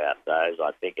worried about those.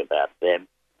 I think about them.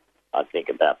 I think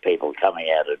about people coming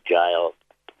out of jail.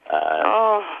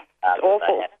 Awful.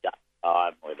 They have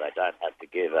time where they don't have to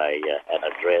give an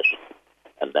address,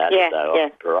 and that.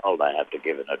 On parole, they have to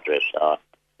give an address.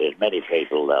 There's many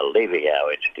people leaving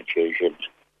our institutions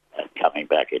and coming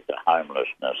back into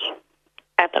homelessness.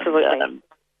 Absolutely.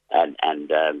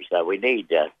 So we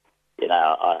need,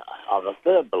 I'm a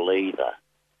firm believer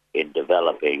in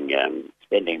developing,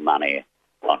 spending money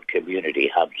on community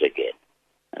hubs again.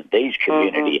 And these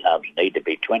community hubs need to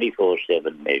be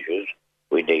 24/7 measures.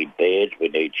 We need beds, we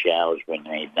need showers, we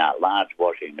need large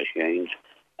washing machines,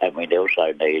 and we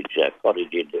also need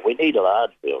cottages. We need a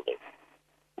large building,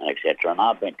 etc. And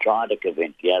I've been trying to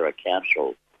convince Yarra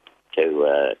Council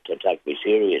to take me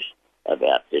serious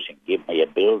about this and give me a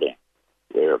building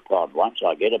where upon, once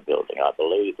I get a building, I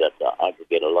believe that I could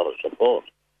get a lot of support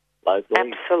locally.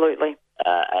 Absolutely.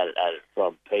 And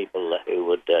from people who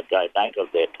would donate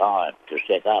of their time to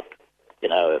set up,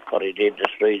 cottage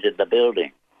industries in the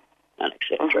building and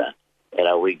etc.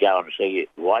 We go and see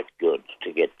white goods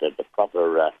to get the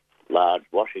proper large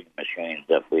washing machines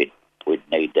that we'd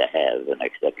need to have and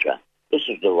etc. This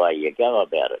is the way you go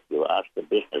about it. You ask the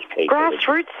business people.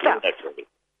 Grassroots stuff.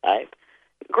 Eh?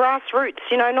 Grassroots,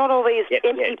 not all these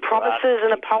empty promises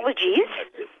and apologies.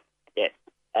 Yeah.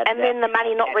 And then the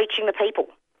money not reaching the people.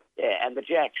 Yeah, and the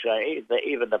Jacks,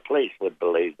 even the police would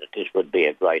believe that this would be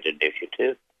a great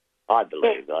initiative. I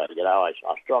believe, I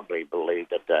strongly believe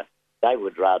that they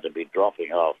would rather be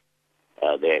dropping off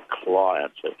their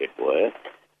clients, as it were,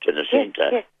 to the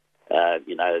centre.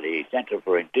 The Centre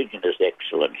for Indigenous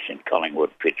Excellence in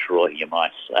Collingwood, Fitzroy, you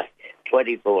might say,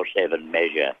 24/7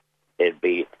 measure. There'd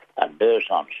be a nurse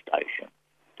on station.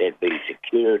 There'd be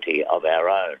security of our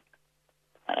own.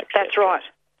 That's right.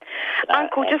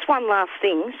 Uncle, just one last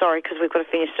thing. Sorry, because we've got to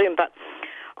finish soon. But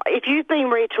if you've been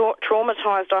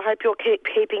re-traumatised, I hope you're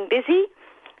keeping busy.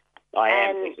 I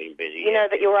am keeping busy. You know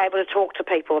that you're able to talk to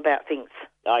people about things.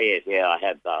 Oh yes, I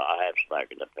have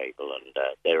spoken to people, and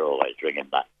they're always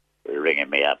ringing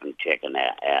me up and checking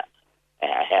out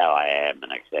how I am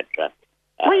and etc.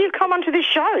 Well, you come onto this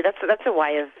show. That's a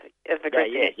way of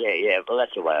addressing it. Yeah. Well,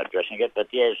 that's a way of addressing it. But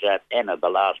yes, Emma, the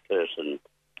last person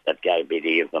that gave me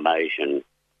the information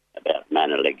about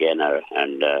Mana Legena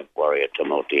and Warrior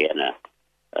Tumultiana,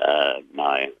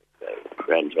 my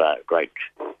great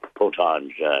 4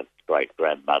 times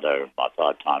great-grandmother, my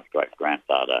 5 times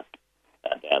great-grandfather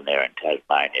down there in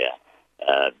Tasmania,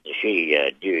 she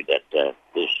knew that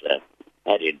this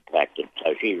had impacted,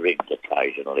 so she rings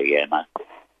occasionally, Emma.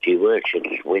 She works at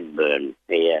Swinburne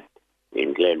here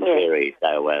in Glenferrie,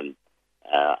 so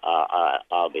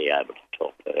I'll be able to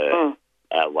talk to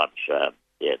her once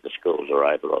the schools are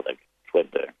open or the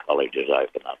Swinburne College is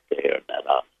open up there, and then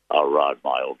I'll ride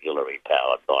my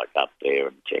auxiliary-powered bike up there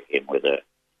and check in with her.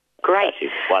 Great. She's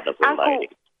a wonderful lady.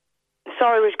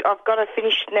 Sorry, I've got to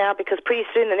finish now because pretty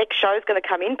soon the next show is going to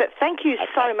come in, but thank you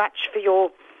so much for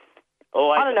your,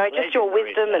 just your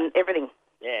wisdom and everything.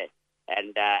 Yeah,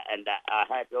 and I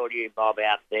hope all you mob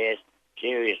out there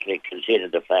seriously consider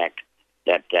the fact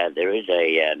that there is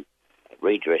a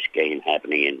redress scheme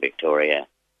happening in Victoria.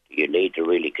 You need to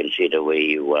really consider where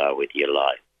you are with your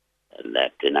life, and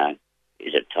that,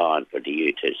 is it time for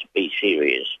you to be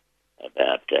serious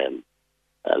about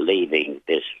leaving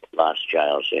this last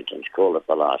jail sentence, call it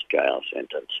the last jail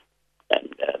sentence,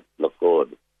 and look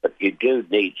forward. But you do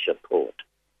need support,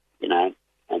 and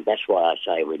that's why I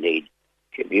say we need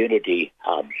community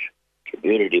hubs,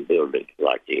 community buildings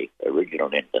like the original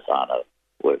Indathana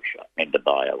workshop,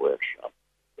 Indabaya workshop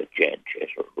that Jan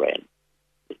Chesser ran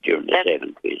during the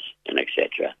 70s and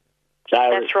etc. So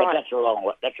that's right. That's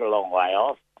a long way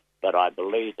off. But I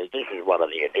believe that this is one of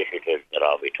the initiatives that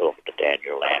I'll be talking to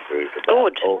Daniel Andrews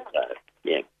about. Good. Also.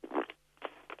 Yeah.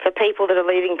 For people that are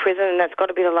leaving prison, and that's got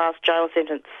to be the last jail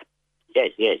sentence.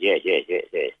 Yes.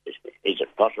 Is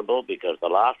it possible? Because the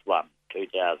last one,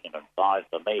 2005,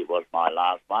 for me was my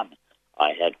last one.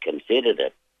 I had considered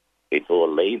it before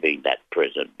leaving that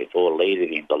prison, before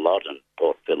leaving the Loddon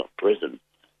Port Phillip prison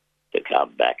to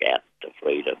come back out to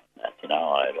freedom.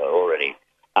 I had already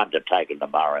undertaken the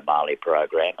Murray Marley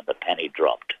program, and the penny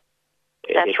dropped.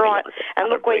 That's right. And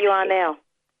look where you are now.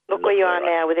 Look where you are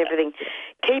now with everything.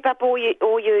 Keep up all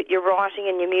your writing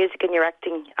and your music and your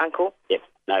acting, Uncle. Yep,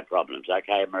 no problems.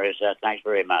 Okay, Marissa, thanks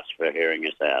very much for hearing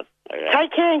us out. Okay.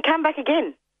 Take care and come back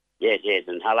again. Yes,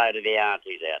 and hello to the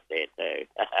aunties out there too.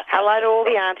 Hello to all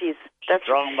the aunties. That's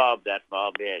strong mob, that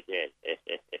mob, yes.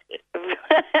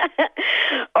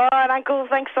 All right, Uncle,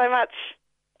 thanks so much.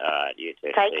 All right, you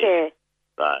too. Take care.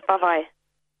 Bye. Bye-bye.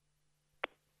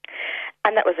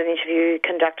 And that was an interview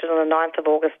conducted on the 9th of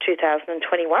August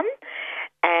 2021.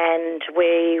 And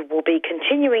we will be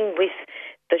continuing with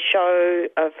the show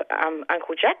of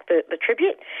Uncle Jack, the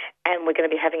tribute, and we're going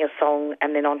to be having a song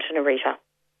and then on to Narita.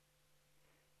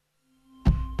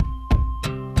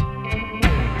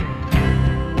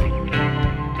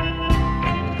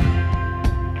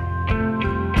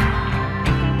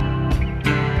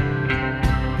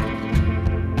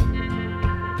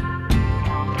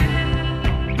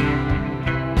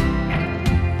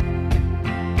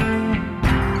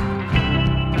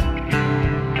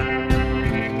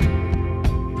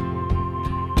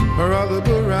 Brother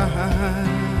Burai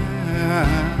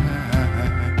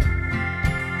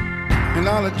and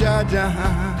all the Jaja,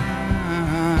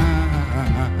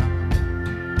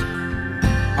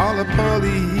 all the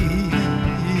police,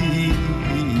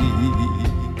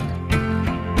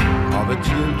 our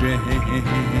children.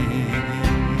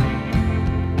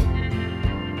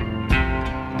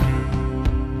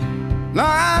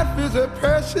 Life is a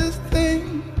precious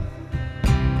thing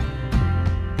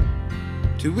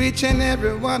to each and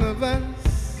every one of us.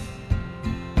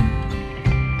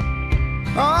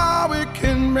 Oh, it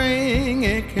can bring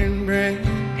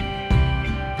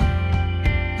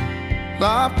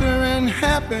laughter and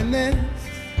happiness,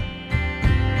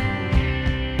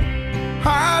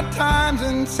 hard times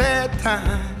and sad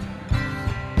times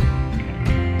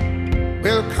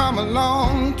will come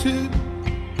along too.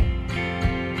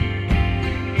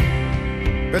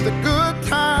 But the good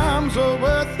times are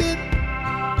worth it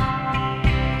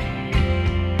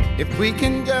if we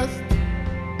can just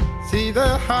see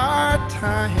the hard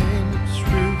times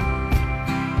through.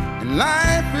 And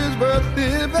life is worth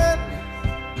living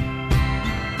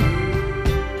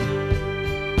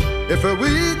if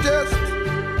we just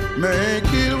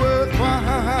make it worthwhile.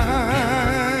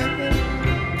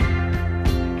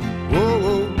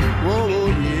 Whoa, whoa,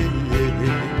 yeah.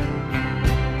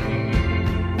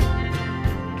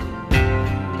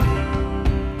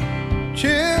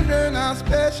 Children are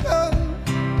special,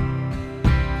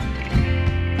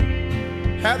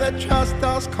 how they trust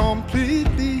us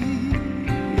completely.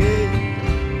 Yeah.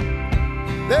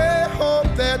 They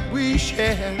hope that we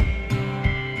share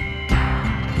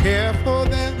care for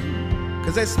them,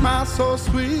 'cause they smile so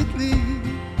sweetly.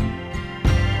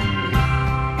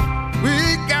 We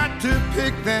got to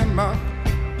pick them up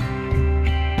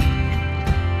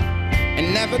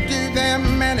and never do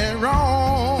them any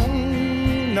wrong.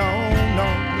 No, no.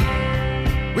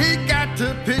 We got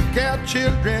to pick our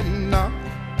children up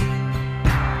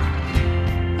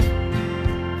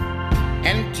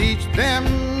and teach them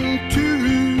to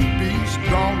be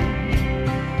strong.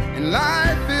 And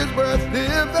life is worth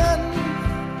living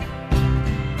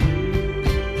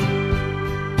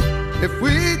if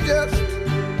we just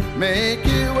make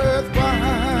it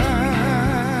worthwhile.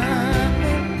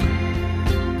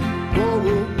 Whoa,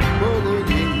 whoa, whoa,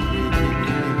 yeah.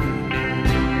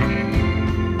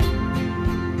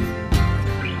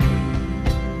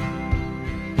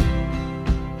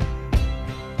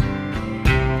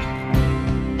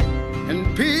 And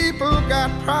people got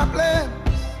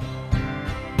problems,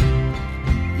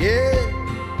 yeah,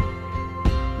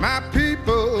 my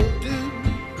people do.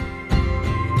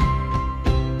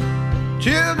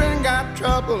 Children got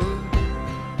trouble,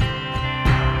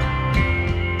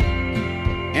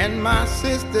 and my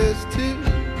sisters too.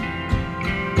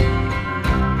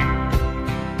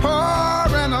 Poor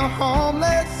and a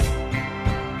homeless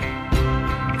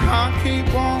can't keep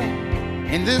warm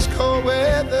in this cold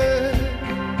weather,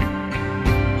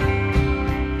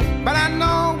 but I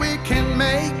know we can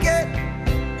make it,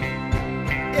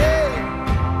 yeah,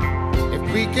 if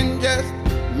we can just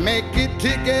make it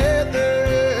together.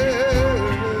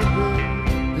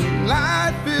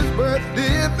 Life is worth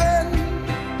living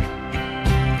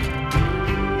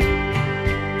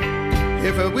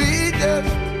if we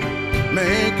just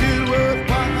make it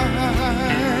worthwhile.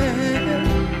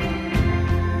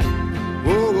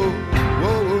 Whoa,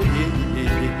 whoa, yeah.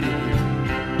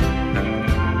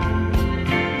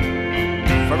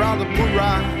 For all the poor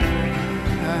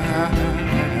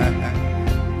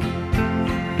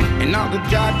and all the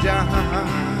Jaja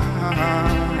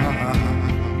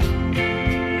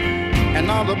and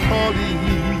all the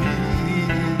police,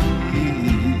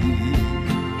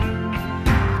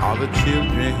 all the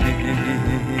children,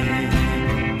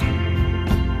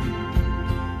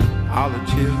 all the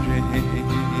children.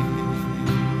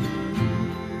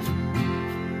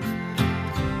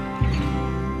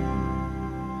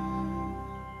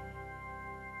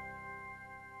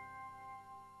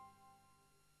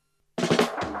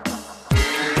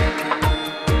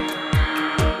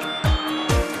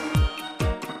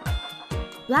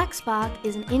 Black Spark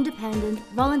is an independent,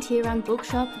 volunteer-run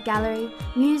bookshop, gallery,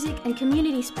 music and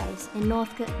community space in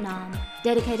Northcote, Naarm,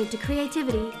 dedicated to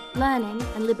creativity, learning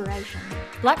and liberation.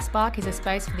 Black Spark is a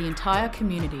space for the entire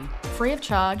community, free of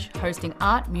charge, hosting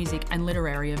art, music and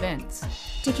literary events.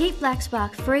 To keep Black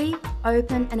Spark free,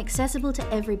 open and accessible to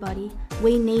everybody,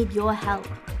 we need your help.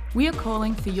 We are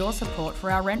calling for your support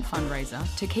for our rent fundraiser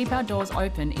to keep our doors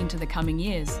open into the coming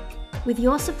years. With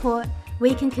your support,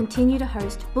 we can continue to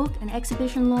host book and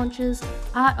exhibition launches,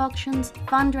 art auctions,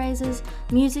 fundraisers,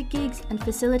 music gigs and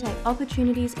facilitate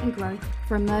opportunities and growth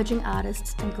for emerging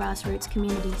artists and grassroots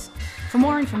communities. For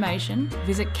more information,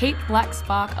 visit Keep Black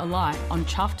Spark Alight on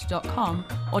chuffed.com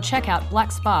or check out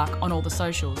Black Spark on all the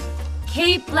socials.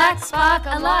 Keep Black Spark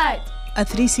Alight! A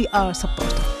 3CR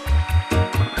supporter.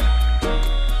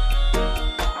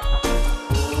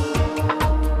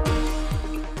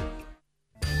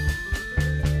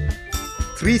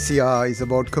 3CR is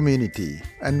about community,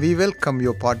 and we welcome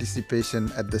your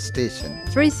participation at the station.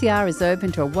 3CR is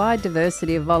open to a wide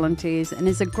diversity of volunteers and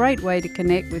is a great way to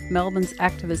connect with Melbourne's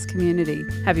activist community.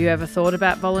 Have you ever thought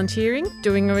about volunteering,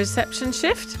 doing a reception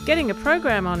shift, getting a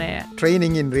program on air,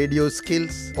 training in radio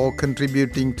skills, or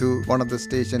contributing to one of the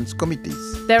station's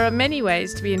committees? There are many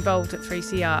ways to be involved at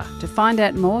 3CR. To find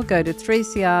out more, go to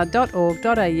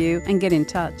 3cr.org.au and get in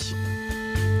touch.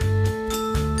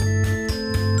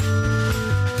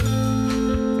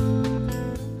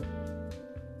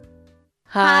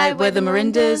 Hi, we're the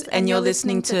Marindas and you're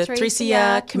listening to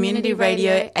 3CR Community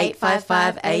Radio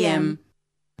 855 AM.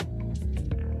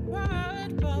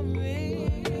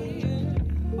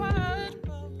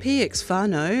 PX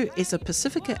Whānau is a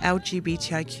Pacifica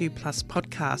LGBTIQ+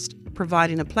 podcast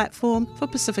providing a platform for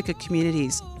Pacifica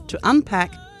communities to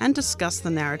unpack and discuss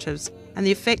the narratives and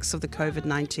the effects of the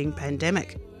COVID-19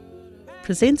 pandemic.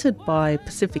 Presented by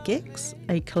Pacific X,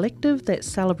 a collective that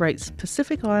celebrates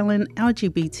Pacific Island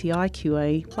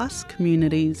LGBTIQA+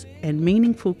 communities and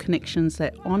meaningful connections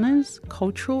that honours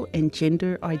cultural and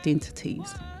gender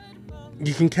identities.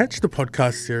 You can catch the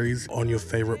podcast series on your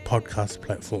favourite podcast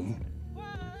platform.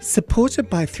 Supported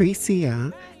by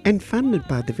 3CR and funded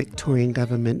by the Victorian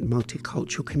Government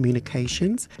Multicultural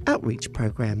Communications Outreach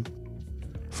Program.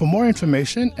 For more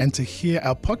information and to hear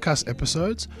our podcast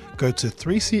episodes, go to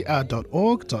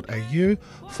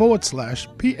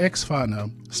 3cr.org.au/PX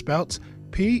Whānau, spelt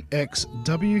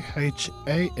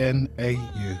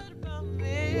PXWHANAU.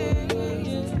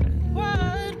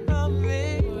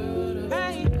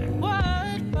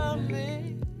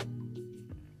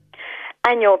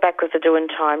 And you're back with the Doing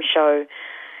Time show.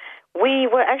 We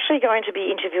were actually going to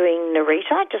be interviewing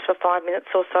Narita just for 5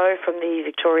 minutes or so from the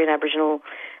Victorian Aboriginal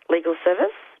Legal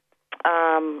Service,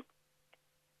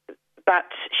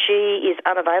 but she is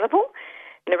unavailable.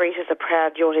 Narita's a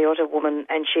proud Yorta Yorta woman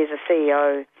and she's a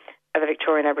CEO of the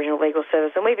Victorian Aboriginal Legal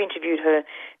Service, and we've interviewed her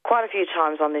quite a few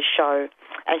times on this show,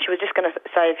 and she was just going to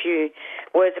say a few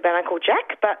words about Uncle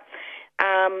Jack, but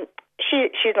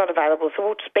she's not available, so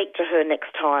we'll speak to her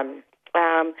next time.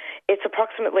 It's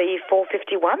approximately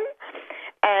 4:51,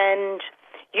 and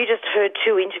you just heard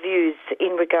two interviews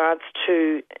in regards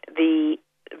to the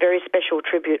very special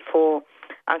tribute for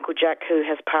Uncle Jack, who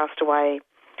has passed away.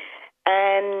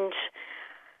 And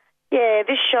yeah,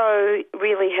 this show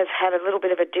really has had a little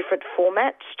bit of a different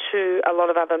format to a lot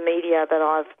of other media that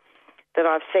I've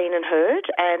seen and heard.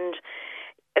 And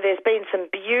there's been some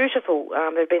beautiful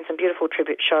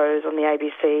tribute shows on the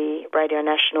ABC, Radio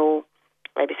National,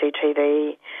 ABC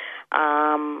TV,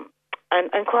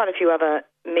 and quite a few other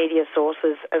media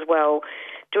sources as well,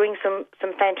 doing some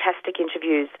fantastic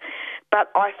interviews. But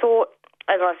I thought,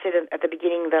 as I said at the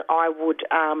beginning, that I would,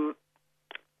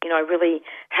 really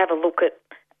have a look at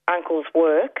Uncle's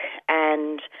work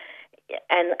and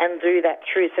do that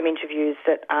through some interviews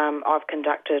that I've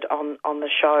conducted on the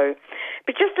show.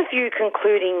 But just a few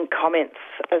concluding comments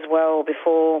as well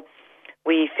before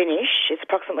we finish. It's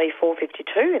approximately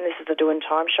 4:52, and this is the Doing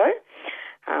Time show,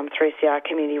 3CR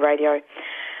Community Radio.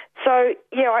 So,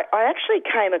 yeah, I actually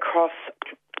came across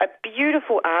a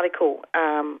beautiful article,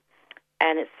 and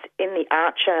it's in the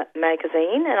Archer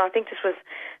magazine, and I think this was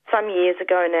some years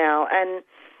ago now, and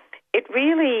it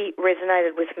really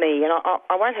resonated with me, and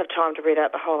I won't have time to read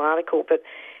out the whole article, but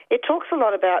it talks a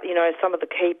lot about, some of the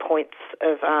key points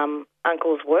of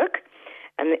Uncle's work,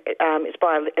 and it's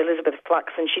by Elizabeth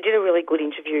Flux, and she did a really good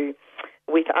interview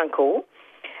with Uncle.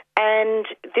 And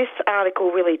this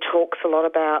article really talks a lot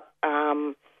about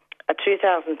a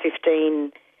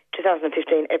 2015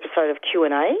 episode of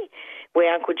Q&A,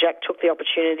 where Uncle Jack took the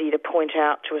opportunity to point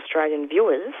out to Australian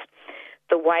viewers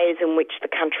the ways in which the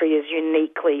country is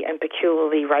uniquely and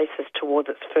peculiarly racist towards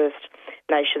its First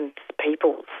Nations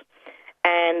peoples.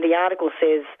 And the article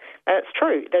says, and it's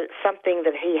true, that it's something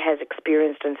that he has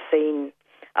experienced and seen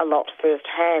a lot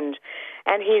firsthand,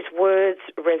 and his words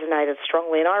resonated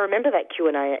strongly. And I remember that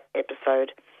Q&A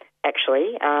episode,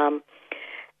 actually. And,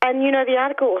 the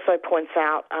article also points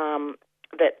out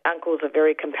that Uncle's a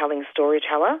very compelling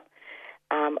storyteller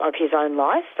of his own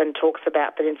life, and talks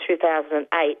about that in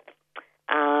 2008,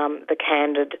 the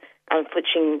candid,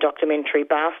 unflinching documentary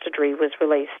Bastardry was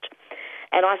released.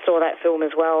 And I saw that film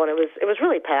as well, and it was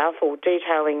really powerful,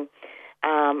 detailing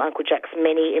Uncle Jack's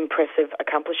many impressive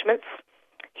accomplishments,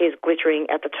 his glittering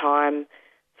at the time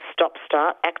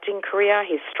stop-start acting career,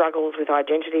 his struggles with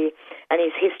identity, and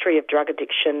his history of drug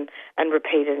addiction and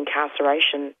repeated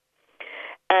incarceration.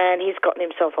 And he's gotten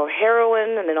himself off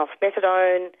heroin and then off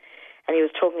methadone, and he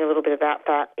was talking a little bit about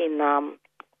that in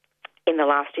the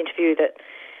last interview that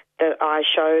I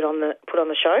put on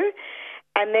the show.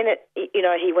 And then,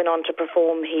 he went on to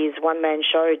perform his one-man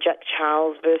show, Jack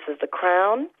Charles versus The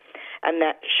Crown, and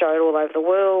that showed all over the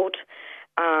world.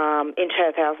 In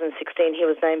 2016, he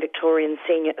was named Victorian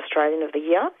Senior Australian of the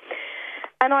Year.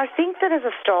 And I think that as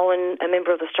a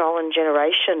member of the Stolen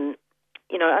generation,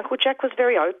 Uncle Jack was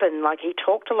very open. Like, he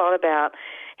talked a lot about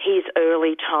his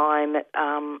early time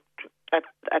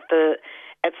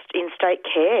in state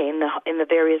care in the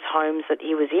various homes that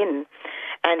he was in,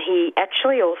 and he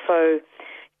actually also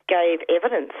gave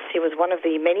evidence. He was one of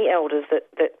the many elders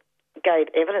that gave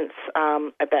evidence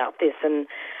about this, and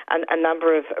a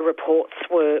number of reports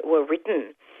were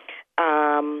written.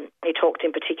 He talked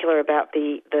in particular about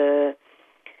the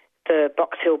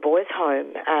Box Hill Boys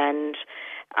Home, and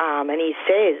he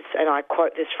says, and I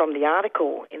quote this from the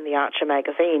article in the Archer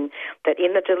magazine, that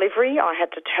in the delivery I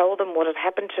had to tell them what had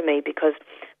happened to me because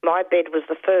my bed was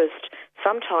the first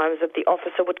sometimes that the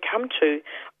officer would come to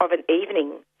of an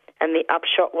evening, and the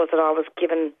upshot was that I was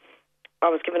given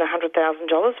 $100,000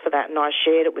 for that, and I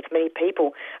shared it with many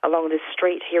people along this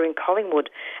street here in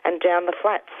Collingwood and down the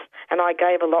flats, and I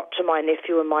gave a lot to my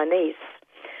nephew and my niece.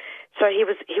 So he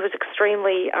was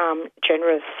extremely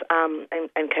generous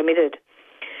and committed.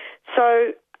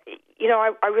 So,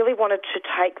 I really wanted to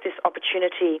take this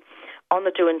opportunity on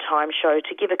the Doing Time show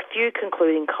to give a few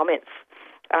concluding comments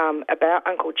about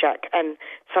Uncle Jack and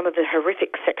some of the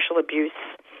horrific sexual abuse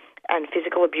and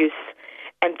physical abuse.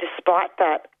 And despite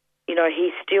that,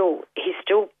 he still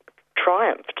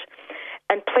triumphed.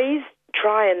 And please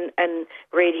try and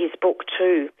read his book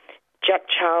too, Jack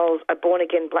Charles, A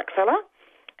Born-Again Blackfella.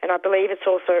 And I believe it's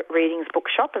also at Readings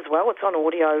Bookshop as well. It's on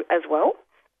audio as well,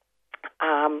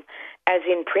 as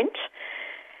in print.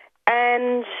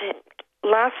 And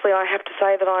lastly, I have to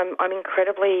say that I'm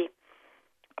incredibly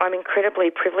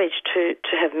privileged to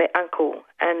have met Uncle,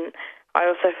 and I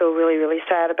also feel really, really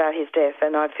sad about his death.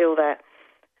 And I feel that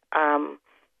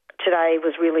today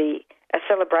was really a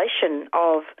celebration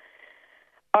of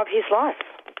his life.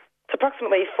 It's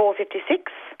approximately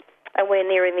 4:56, and we're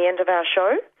nearing the end of our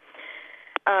show.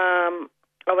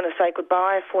 I want to say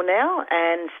goodbye for now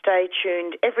and stay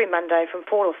tuned every Monday from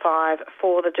 4 to 5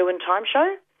 for the Doing Time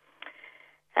show.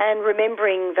 And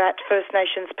remembering that First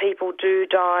Nations people do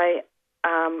die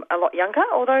a lot younger,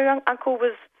 although Uncle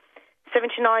was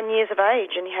 79 years of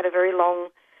age and he had a very long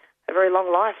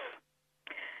life.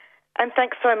 And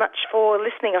thanks so much for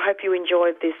listening. I hope you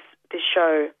enjoyed this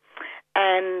show.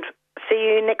 And see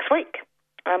you next week.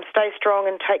 Stay strong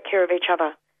and take care of each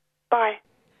other. Bye.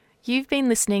 You've been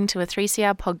listening to a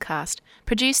 3CR podcast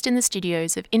produced in the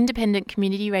studios of independent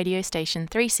community radio station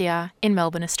 3CR in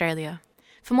Melbourne, Australia.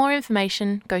 For more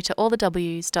information, go to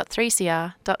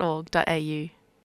allthews.3cr.org.au.